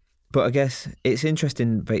 But I guess it's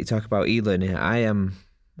interesting that you talk about e-learning. I'm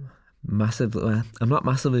not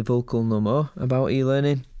massively vocal no more about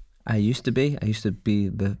e-learning. I used to be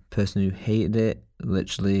the person who hated it,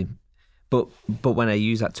 literally. But when I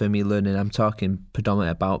use that term e-learning, I'm talking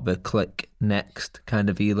predominantly about the click next kind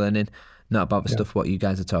of e-learning, not about the stuff what you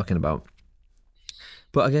guys are talking about.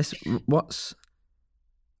 But I guess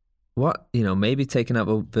maybe taking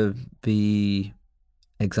out the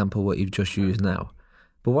example what you've just used now,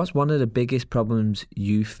 but what's one of the biggest problems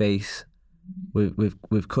you face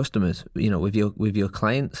with customers, with your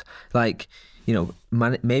clients? Like,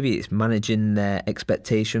 maybe it's managing their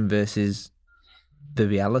expectation versus the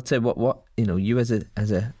reality. What you as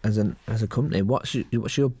a company, what's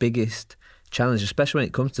your biggest challenge, especially when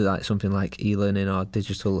it comes to like something like e-learning or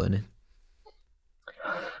digital learning?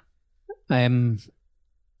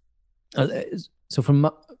 So from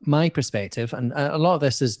my perspective, and a lot of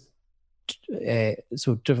this is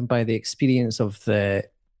driven by the experience of the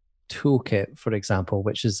toolkit, for example,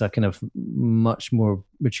 which is a kind of much more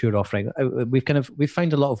mature offering. We've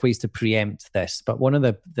found a lot of ways to preempt this, but one of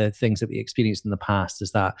the things that we experienced in the past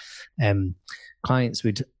is that clients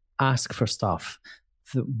would ask for stuff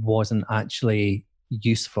that wasn't actually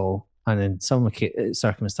useful, and in some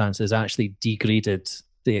circumstances actually degraded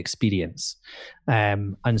the experience.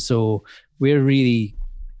 And so we're really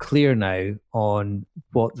clear now on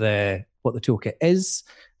what the toolkit is,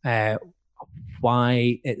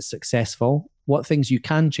 why it's successful, what things you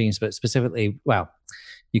can change, but specifically,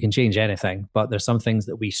 you can change anything, but there's some things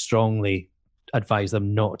that we strongly advise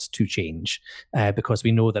them not to change because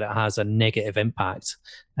we know that it has a negative impact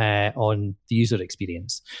on the user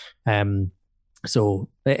experience. So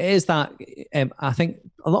it is that I think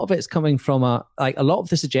a lot of it's coming from a lot of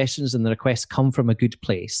the suggestions and the requests come from a good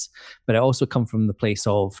place, but it also come from the place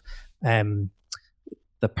of the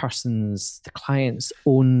client's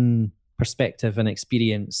own perspective and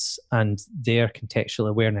experience and their contextual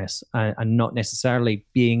awareness, and not necessarily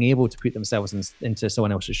being able to put themselves into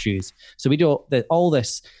someone else's shoes. So we do all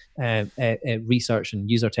this research and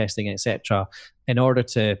user testing, etc., in order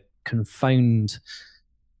to confound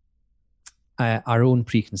our own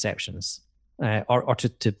preconceptions, or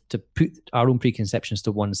to put our own preconceptions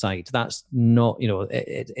to one side. That's not,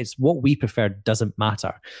 it's what we prefer doesn't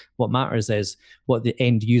matter. What matters is what the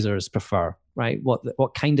end users prefer, right?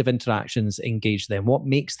 What kind of interactions engage them, what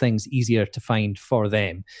makes things easier to find for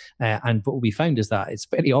them. And what we found is that it's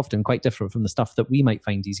very often quite different from the stuff that we might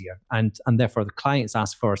find easier. And therefore the clients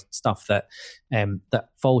ask for stuff that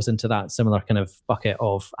falls into that similar kind of bucket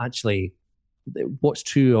of actually what's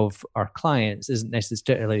true of our clients isn't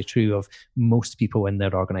necessarily true of most people in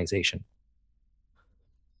their organization.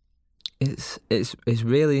 It's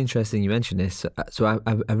really interesting you mentioned this. So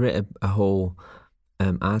I wrote a whole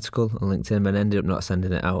article on LinkedIn, but I ended up not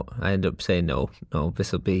sending it out. I ended up saying no,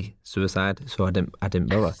 this will be suicide, so I didn't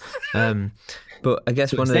bother. But I guess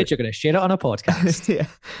So instead you're going to share it on a podcast. yeah.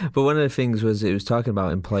 But one of the things was it was talking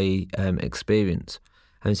about employee experience,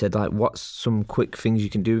 and he said like, what's some quick things you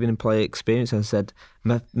can do with an employee experience? And I said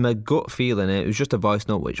my gut feeling, it was just a voice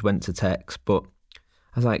note which went to text, but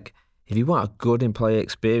I was like, if you want a good employee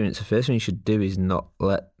experience, the first thing you should do is not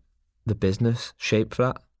let the business shape for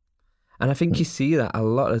that. And I think you see that a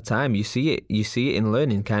lot of the time. You see it in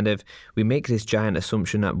learning. Kind of, we make this giant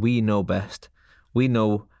assumption that we know best. We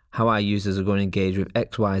know how our users are going to engage with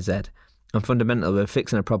X, Y, Z. And fundamentally, we're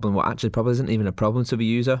fixing a problem what actually probably isn't even a problem to the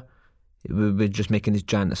user. We're just making this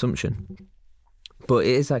giant assumption. But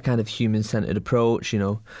it is that kind of human-centered approach,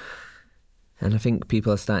 And I think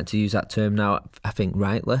people are starting to use that term now, I think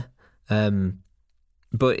rightly.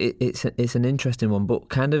 But it's an interesting one. But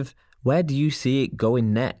kind of, where do you see it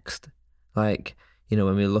going next? Like,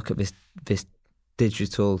 when we look at this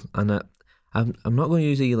digital, and I'm not going to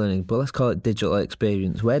use e-learning, but let's call it digital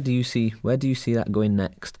experience. Where do you see that going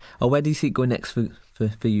next, or where do you see it going next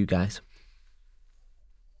for you guys?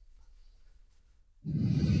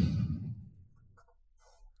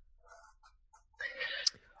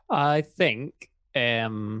 I think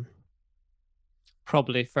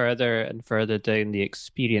probably further and further down the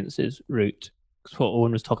experiences route. Because what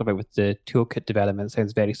Owen was talking about with the toolkit development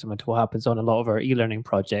sounds very similar to what happens on a lot of our e-learning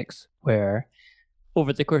projects, where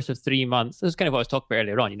over the course of 3 months, this is kind of what I was talking about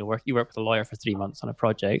earlier on, you work with a lawyer for 3 months on a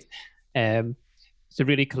project. It's a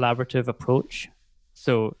really collaborative approach.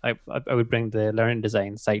 So I would bring the learning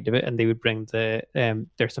design side of it, and they would bring their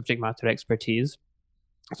subject matter expertise.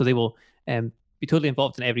 So they will be totally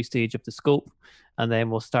involved in every stage of the scope, and then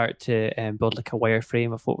we'll start to build like a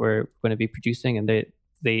wireframe of what we're going to be producing, and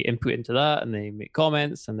they input into that, and they make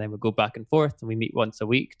comments, and then we'll go back and forth, and we meet once a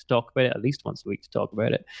week to talk about it, at least once a week to talk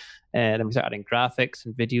about it. And then we start adding graphics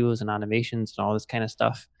and videos and animations and all this kind of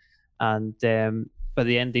stuff. And by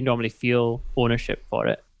the end, they normally feel ownership for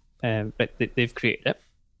it, but they've created it.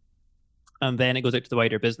 And then it goes out to the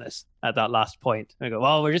wider business at that last point. And we go,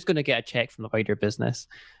 well, we're just going to get a check from the wider business.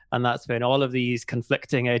 And that's when all of these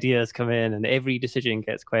conflicting ideas come in, and every decision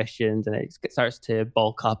gets questioned, and it starts to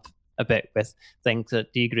bulk up a bit with things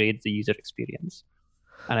that degrade the user experience.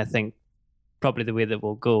 And I think probably the way that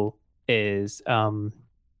we'll go is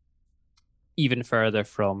even further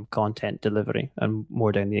from content delivery and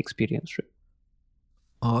more down the experience route.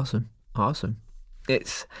 Awesome.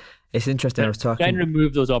 It's interesting. I was talking. Try and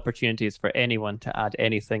remove those opportunities for anyone to add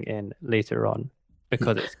anything in later on,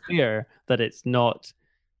 because it's clear that it's not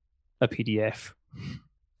a PDF.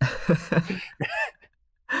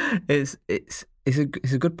 It's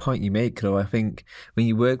a good point you make, though. I think when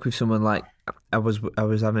you work with someone like I was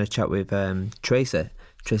having a chat with Tracy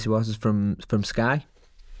Waters from Sky,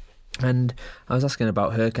 and I was asking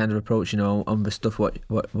about her kind of approach, on the stuff what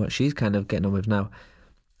she's kind of getting on with now.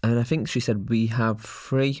 And I think she said we have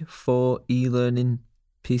 3-4 e-learning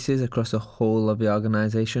pieces across the whole of the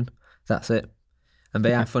organisation. That's it, and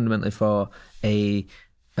they are fundamentally for a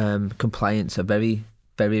compliance, a very,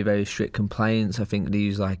 very, very strict compliance. I think they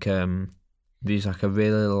use like a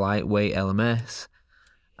really lightweight LMS,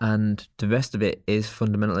 and the rest of it is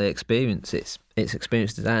fundamentally experience. It's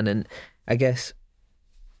experience design, and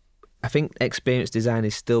I think experience design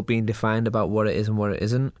is still being defined about what it is and what it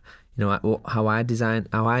isn't. How I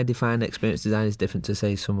define experience design is different to,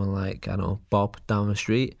 say, someone like, I don't know, Bob down the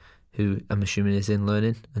street, who I'm assuming is in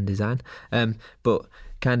learning and design. But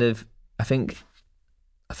kind of, I think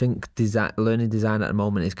learning design at the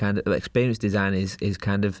moment is kind of, experience design is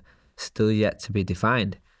kind of still yet to be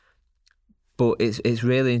defined. But it's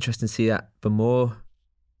really interesting to see that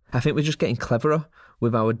I think we're just getting cleverer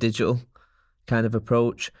with our digital kind of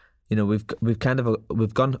approach. We've gone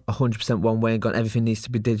 100% one way and gone, everything needs to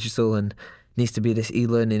be digital and needs to be this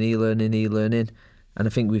e-learning. And I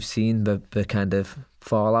think we've seen the kind of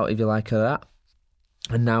fallout, if you like, of that.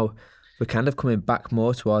 And now we're kind of coming back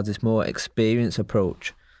more towards this more experience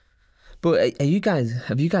approach. But have you guys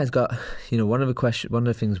got, one of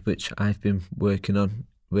the things which I've been working on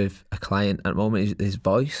with a client at the moment is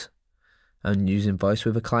voice, and using voice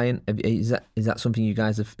with a client. Is that something you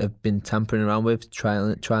guys have been tampering around with, trial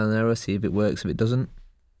and error, see if it works, if it doesn't?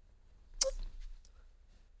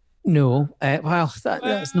 No, that's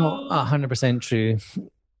not 100% true.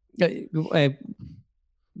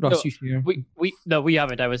 Ross, you share? We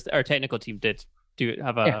haven't. Our technical team did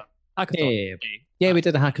have a hackathon. Yeah, we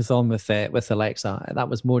did a hackathon with Alexa. That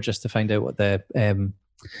was more just to find out what the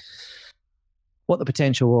what the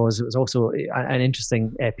potential was. It was also an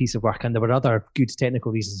interesting piece of work, and there were other good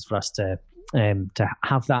technical reasons for us to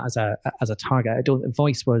have that as a target. I don't.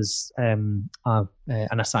 Voice was an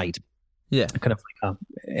aside. Yeah, kind of like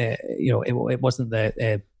it wasn't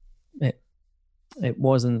the it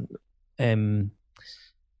wasn't.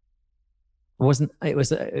 It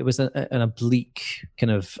was an oblique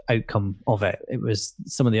kind of outcome of it. It was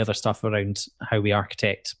some of the other stuff around how we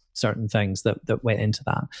architect certain things that went into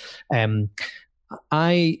that.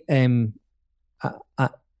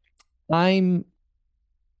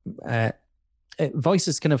 Voice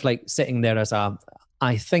is kind of like sitting there as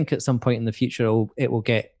I think at some point in the future it will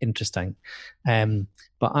get interesting,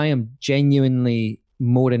 but I am genuinely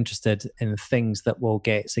more interested in things that will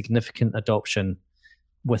get significant adoption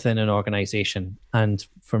within an organization. And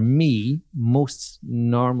for me, most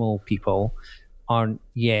normal people aren't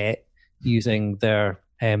yet using their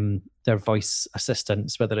voice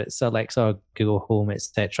assistants, whether it's Alexa, Google Home,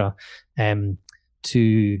 etc.,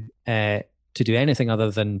 to do anything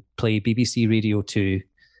other than play BBC Radio 2,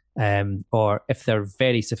 or if they're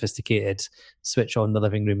very sophisticated, switch on the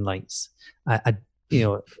living room lights.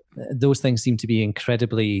 Those things seem to be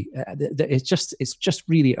incredibly. It's just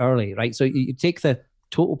really early, right? So you take the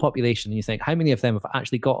total population and you think, how many of them have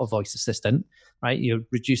actually got a voice assistant, right? You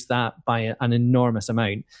reduce that by an enormous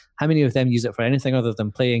amount. How many of them use it for anything other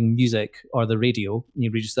than playing music or the radio? And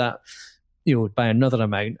you reduce that by another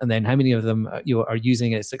amount. And then how many of them are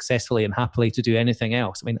using it successfully and happily to do anything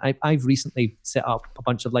else? I mean, I've recently set up a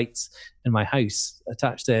bunch of lights in my house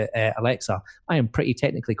attached to Alexa. I am pretty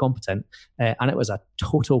technically competent, and it was a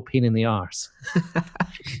total pain in the arse.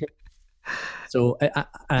 So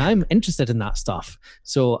I'm interested in that stuff.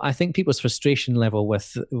 So I think people's frustration level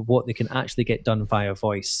with what they can actually get done via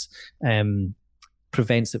voice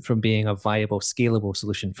prevents it from being a viable, scalable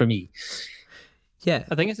solution for me. Yeah,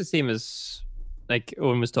 I think it's the same as like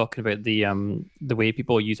Owen was talking about the way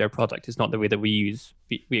people use our product is not the way that we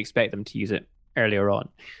expect them to use it earlier on.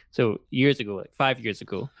 So years ago, like 5 years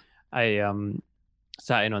ago, I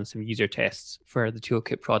sat in on some user tests for the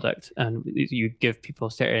Toolkit product, and you give people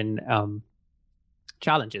certain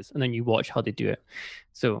challenges and then you watch how they do it.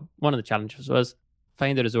 So one of the challenges was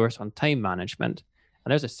find a resource on time management,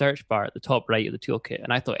 and there's a search bar at the top right of the toolkit,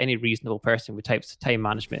 and I thought any reasonable person would type time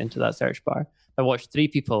management into that search bar. I watched 3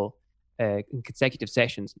 people in consecutive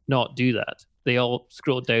sessions not do that. They all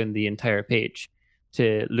scrolled down the entire page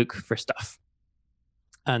to look for stuff,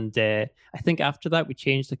 and I think after that we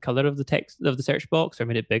changed the color of the text of the search box or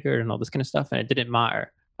made it bigger and all this kind of stuff, and it didn't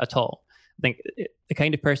matter at all. I think the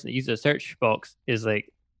kind of person that uses a search box is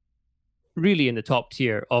like really in the top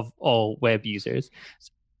tier of all web users.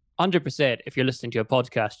 100%, if you're listening to a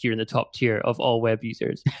podcast, you're in the top tier of all web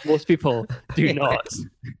users. Most people do not.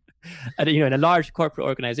 And in a large corporate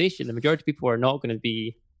organization, the majority of people are not going to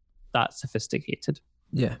be that sophisticated.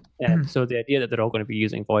 Yeah. So the idea that they're all going to be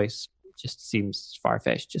using voice just seems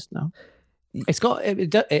far-fetched just now. It's got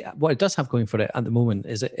what it does have going for it at the moment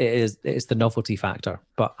is it's the novelty factor,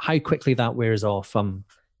 but how quickly that wears off,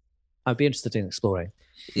 I'd be interested in exploring.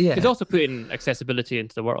 Yeah, it's also putting accessibility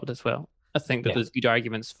into the world as well. I think that there's good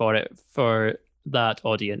arguments for it for that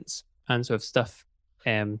audience, and so if stuff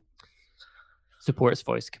supports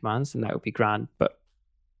voice commands, then that would be grand. But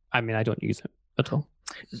I mean, I don't use it at all.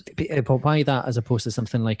 But why that as opposed to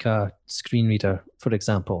something like a screen reader, for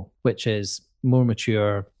example, which is more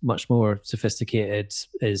mature, much more sophisticated,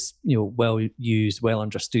 is well used, well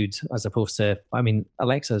understood, as opposed to, I mean,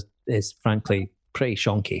 Alexa is frankly pretty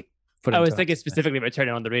shonky. I was thinking specifically about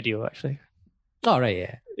turning on the radio, actually. Oh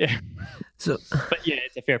right, yeah. So, but yeah,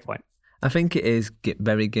 it's a fair point. I think it is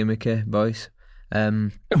very gimmicky voice.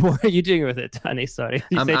 What are you doing with it, Danny? Sorry,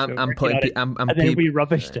 I'm putting. And then we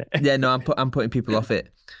rubbished it. Yeah, no, I'm putting people off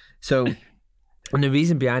it. So, and the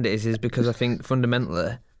reason behind it is because I think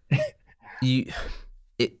fundamentally, you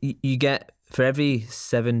get for every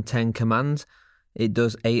 7-10 commands, it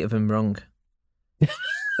does 8 of them wrong.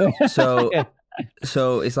 So. Yeah.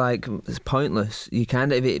 So it's like it's pointless. You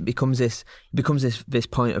kind of it becomes this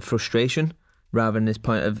point of frustration rather than this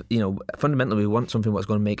point of fundamentally we want something that's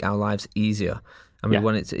going to make our lives easier, and we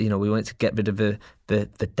want it to get rid of the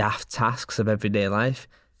daft tasks of everyday life,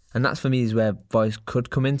 and that's for me is where voice could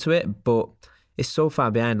come into it, but it's so far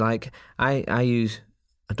behind. Like I use,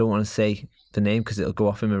 I don't want to say the name because it'll go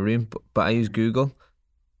off in my room, but I use Google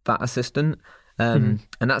that assistant, and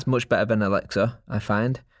that's much better than Alexa, I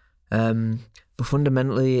find. But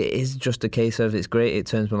fundamentally, it is just a case of it's great. It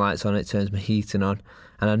turns my lights on, it turns my heating on,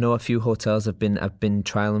 and I know a few hotels have been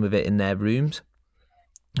trialing with it in their rooms.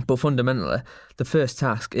 But fundamentally, the first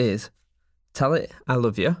task is tell it I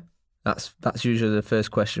love you, That's usually the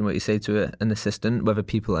first question what you say to an assistant, whether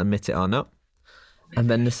people admit it or not. And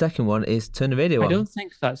then the second one is turn the radio on. I don't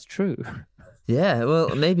think that's true. Yeah,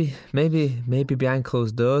 well, maybe behind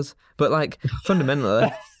closed doors, but like fundamentally,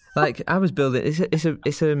 like I was building.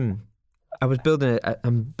 I was building.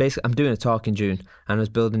 I'm doing a talk in June, and I was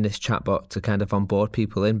building this chatbot to kind of onboard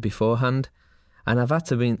people in beforehand. And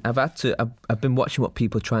I've been watching what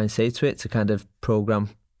people try and say to it to kind of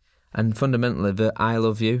program, and fundamentally the "I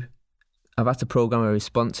love you." I've had to program a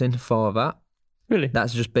response in for that. Really?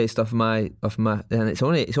 That's just based off my, and it's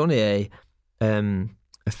only a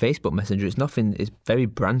Facebook Messenger. It's nothing. It's very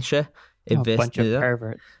branchy. A bunch of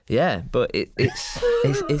perverts. Yeah, but it's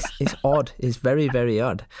odd. It's very, very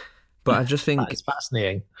odd. But I just think it's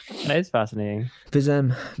fascinating. It is fascinating. There's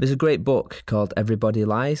a great book called Everybody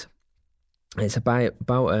Lies. It's about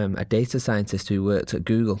a data scientist who worked at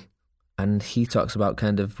Google, and he talks about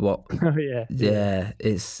kind of what. Oh yeah.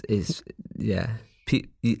 It's yeah.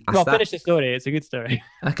 Finish the story. It's a good story.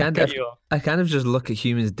 I kind of just look at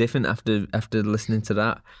humans different after listening to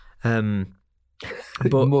that. But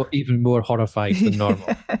even more horrified than normal.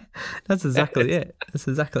 That's exactly it.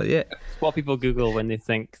 What people Google when they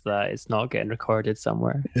think that it's not getting recorded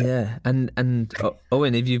somewhere. Yeah, and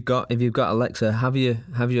Owen, if you've got Alexa, have you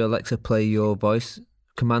Alexa play your voice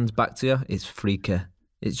commands back to you? It's freaky.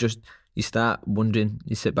 It's just you start wondering.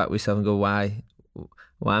 You sit back with yourself and go, why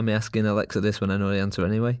am I asking Alexa this when I know the answer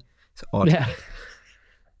anyway? It's odd. Yeah.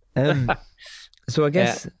 So I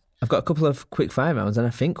guess I've got a couple of quick fire rounds, and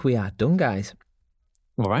I think we are done, guys.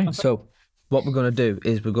 All right. So what we're going to do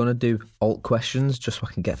is we're going to do alt questions just so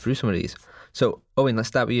I can get through some of these. So Owen, let's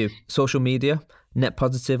start with you. Social media, net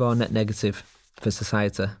positive or net negative for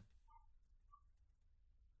society?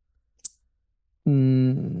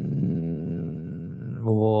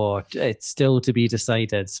 It's still to be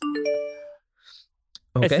decided.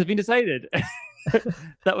 Okay. It's been decided.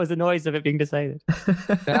 That was the noise of it being decided.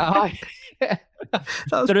 That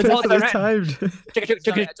was perfectly timed.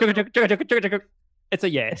 It's a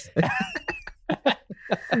yes.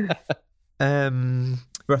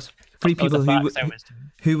 Russ, three people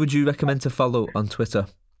who would you recommend to follow on Twitter?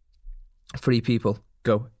 3 people.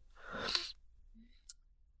 Go.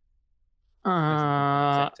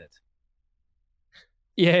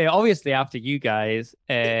 Yeah, obviously after you guys,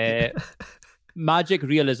 Magic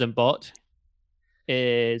Realism Bot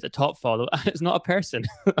is a top follow. It's not a person,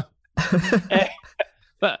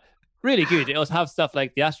 but really good. It'll have stuff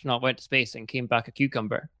like the astronaut went to space and came back a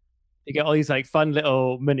cucumber. You get all these like fun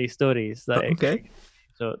little mini stories. Like, okay.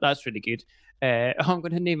 So that's really good. I'm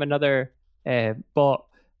going to name another bot.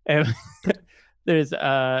 There's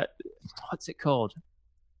what's it called?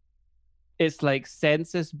 It's like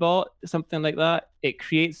Census Bot, something like that. It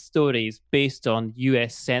creates stories based on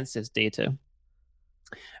US Census data.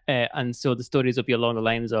 And so the stories will be along the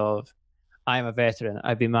lines of, I'm a veteran,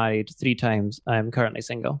 I've been married 3 times, I'm currently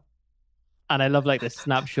single. And I love like the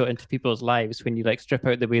snapshot into people's lives when you like strip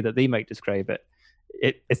out the way that they might describe it.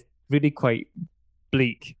 It's really quite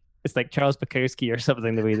bleak. It's like Charles Bukowski or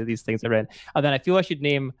something, the way that these things are read. And then I feel I should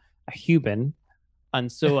name a human.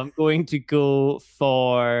 And so I'm going to go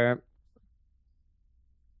for...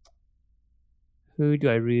 Who do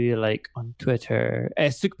I really like on Twitter?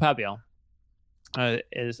 Suk Pabial.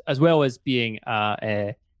 Is, as well as being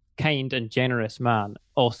a kind and generous man,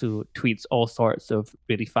 also tweets all sorts of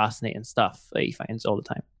really fascinating stuff that he finds all the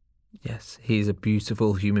time. Yes, he's a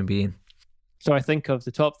beautiful human being. So I think of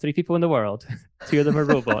the top 3 people in the world. 2 of them are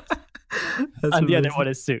robots, and amazing. The other one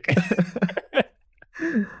is Suk.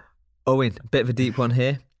 Owen, bit of a deep one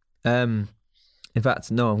here. In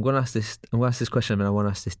fact, no, I'm going to ask this question, and I want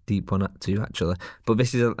to ask this deep one too, actually. But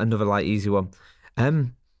this is another light, easy one.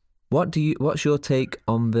 What's your take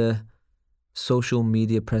on the social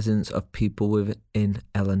media presence of people within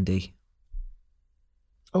L&D?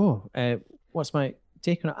 What's my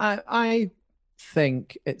take on it? I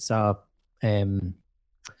think it's a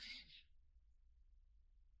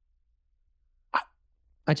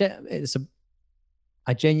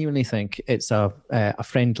I genuinely think it's a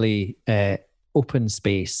friendly, open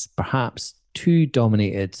space, perhaps too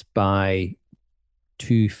dominated by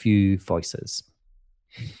too few voices.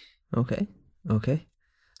 Okay.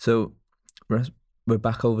 So, we're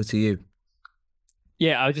back over to you.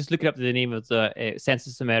 Yeah, I was just looking up the name of the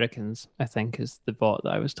Census Americans, I think, is the bot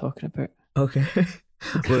that I was talking about. Okay.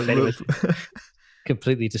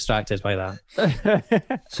 Completely distracted by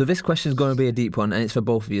that. So this question is going to be a deep one, and it's for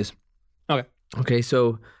both of you. Okay,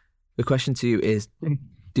 so the question to you is,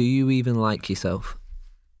 do you even like yourself?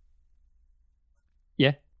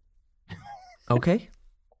 Yeah. Okay.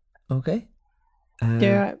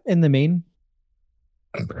 Yeah, in the main.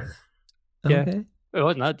 Yeah. Okay. It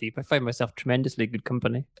wasn't that deep. I find myself tremendously good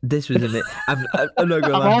company. This was in it. I'm not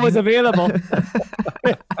gonna I'm lie. always available.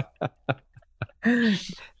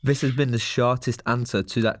 This has been the shortest answer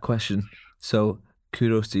to that question. So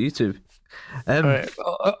kudos to you two. Right.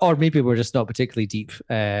 Or maybe we're just not particularly deep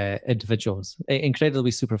individuals,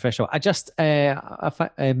 incredibly superficial. I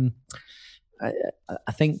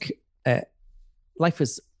think life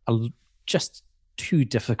is just too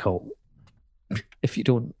difficult if you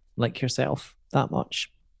don't like yourself that much.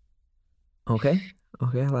 Okay, I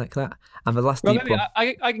like that. And the last Well, deep maybe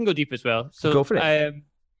one. I can go deep as well. So Go for it.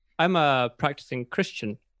 I'm a practicing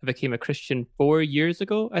Christian. I became a Christian 4 years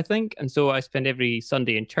ago, I think. And so I spend every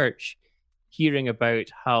Sunday in church hearing about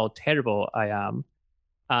how terrible I am.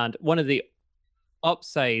 And one of the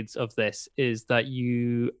upsides of this is that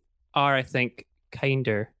you are, I think,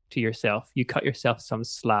 kinder to yourself. You cut yourself some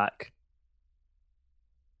slack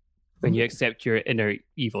when you accept your inner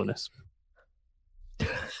evilness.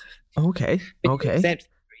 Okay. Except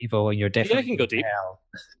you're evil and you're definitely I can go deep. hell.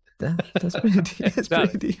 That's pretty deep. It's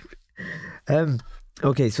pretty deep.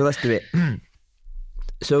 Okay, so let's do it.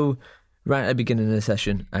 So, right at the beginning of the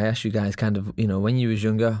session, I asked you guys kind of, when you was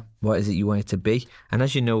younger, what is it you wanted to be? And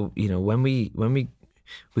as you know, when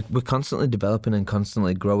we're constantly developing and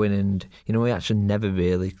constantly growing, and we actually never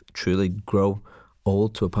really truly grow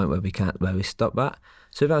old to a point where we stop that.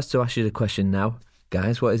 So if I was to ask you the question now,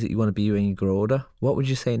 guys, what is it you want to be when you grow older? What would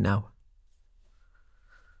you say now?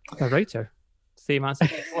 A writer. Same answer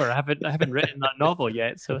before. I haven't written that novel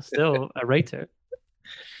yet, so still a writer.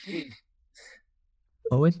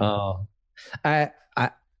 Owen? Oh,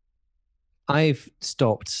 I've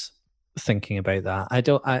stopped thinking about that.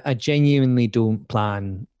 I genuinely don't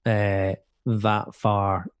plan that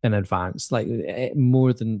far in advance, like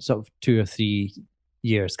more than sort of 2 or 3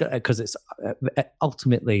 years, because it's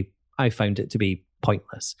ultimately I found it to be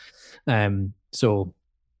pointless. So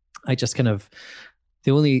I just kind of,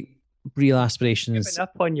 the only real aspiration is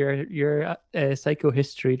up on your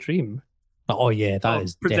psychohistory dream. Oh yeah, that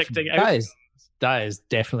is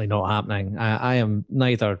definitely not happening. I am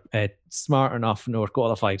neither smart enough nor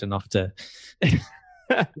qualified enough to.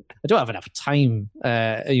 I don't have enough time,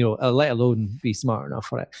 let alone be smart enough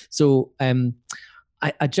for it. So,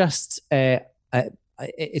 I just,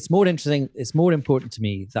 it's more interesting. It's more important to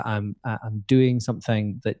me that I'm doing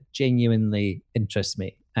something that genuinely interests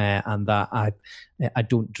me, and that I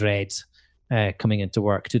don't dread coming into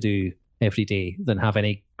work to do every day than have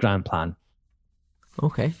any grand plan.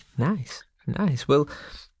 Okay, nice. Well,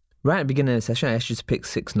 right at the beginning of the session, I asked you to pick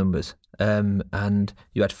 6 numbers, and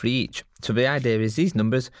you had 3 each. So the idea is these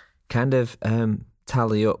numbers kind of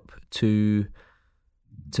tally up to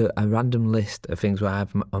a random list of things I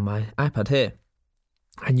have on my iPad here.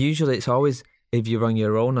 And usually it's always if you're on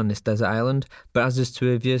your own on this desert island, but as there's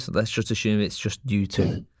 2 of you, so let's just assume it's just you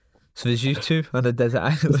 2. So there's you 2 on a desert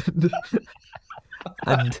island.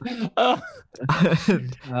 And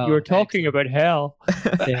you were talking about hell.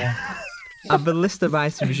 Yeah. And the list of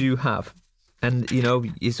items you have, and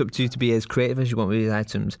it's up to you to be as creative as you want with these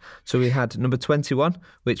items. So we had number 21,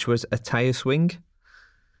 which was a tire swing.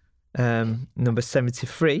 Number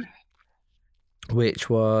 73, which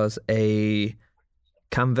was a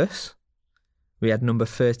canvas. We had number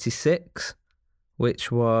 36,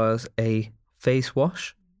 which was a face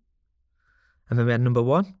wash. And then we had number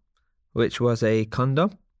 1, which was a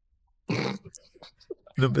condom.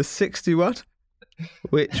 Number 61,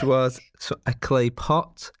 which was a clay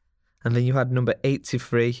pot. And then you had number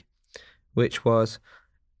 83, which was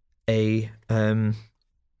a let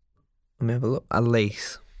me have a look, a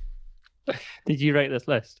lace. Did you write this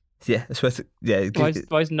list? Yeah, yeah.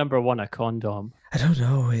 Why is number 1 a condom? I don't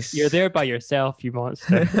know. You're there by yourself, you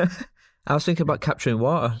monster. I was thinking about capturing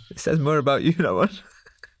water. It says more about you, that one.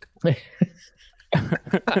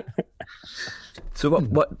 So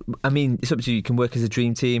what? I mean, it's up to you. You can work as a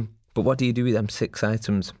dream team, but what do you do with them 6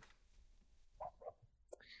 items?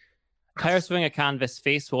 Tire swing, a canvas,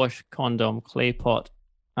 face wash, condom, clay pot,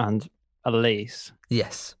 and a lace.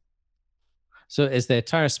 Yes. So is the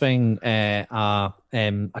tire swing a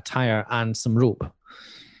tire and some rope?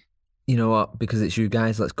 You know what? Because it's you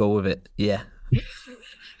guys, let's go with it. Yeah.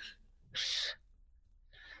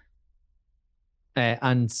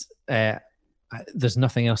 And there's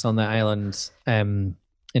nothing else on the island in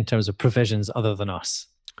terms of provisions other than us.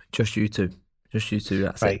 Just you 2.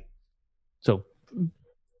 That's right. it. So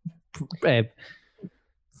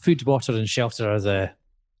food, water, and shelter are the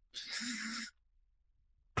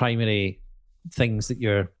primary things that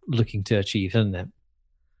you're looking to achieve, isn't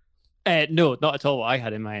it? No, not at all what I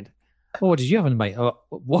had in mind. Oh, what did you have in mind?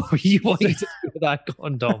 What were you wanting to do with that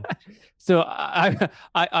condom? So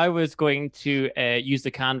I was going to use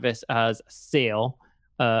the canvas as a sail,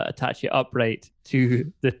 attach it upright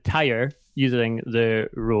to the tire using the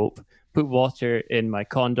rope, put water in my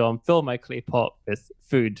condom, fill my clay pot with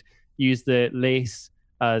food, use the lace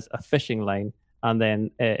as a fishing line, and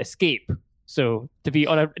then escape. So to be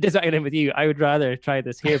on a desert island with you, I would rather try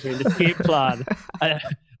this harebrained escape plan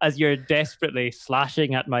as you're desperately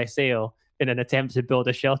slashing at my sail in an attempt to build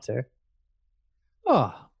a shelter.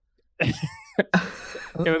 Oh. Okay,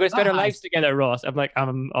 we're going to spend our lives together, Ross. I'm like,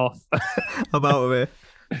 I'm off. I'm out of here.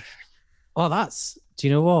 Oh, do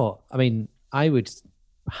you know what? I mean, I would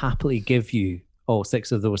happily give you all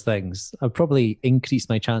 6 of those things. I'd probably increase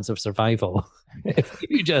my chance of survival if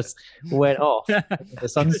you just went off into the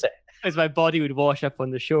sunset. As my body would wash up on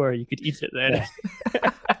the shore, you could eat it then.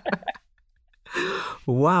 Yeah.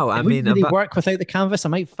 Wow, I mean, really work without the canvas. I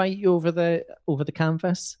might fight you over the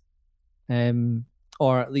canvas,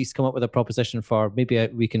 or at least come up with a proposition for maybe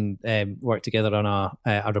we can work together on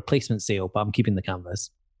a replacement sale. But I'm keeping the canvas.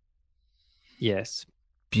 Yes,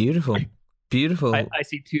 beautiful. I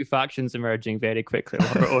see 2 factions emerging very quickly. We'll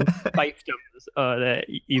have our own fiefdoms on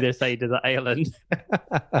either side of the island,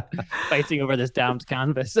 fighting over this damned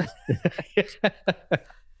canvas.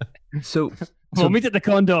 So we'll meet at the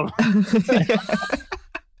condom.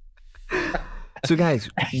 So guys,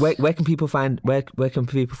 where can people find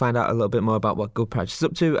out a little bit more about what Good Practice is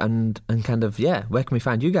up to, and kind of, where can we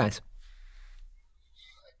find you guys?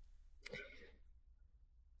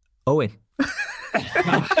 Owen.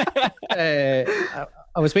 I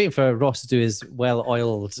was waiting for Ross to do his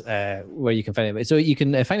well-oiled where you can find it. So you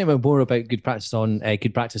can find out more about Good Practice on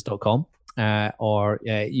goodpractice.com, or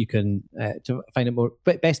you can to find out more.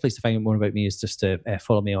 But best place to find out more about me is just to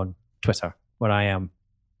follow me on Twitter, where I am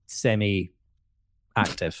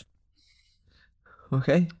semi-active.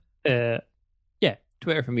 Okay.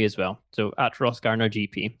 Twitter for me as well. So at Ross Garner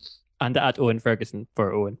GP and at Owen Ferguson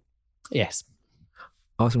for Owen. Yes.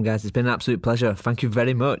 Awesome, guys. It's been an absolute pleasure. Thank you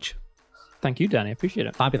very much. Thank you, Danny. I appreciate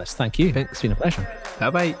it. Fabulous. Thank you. Thanks. It's been a pleasure.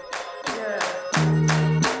 Bye-bye.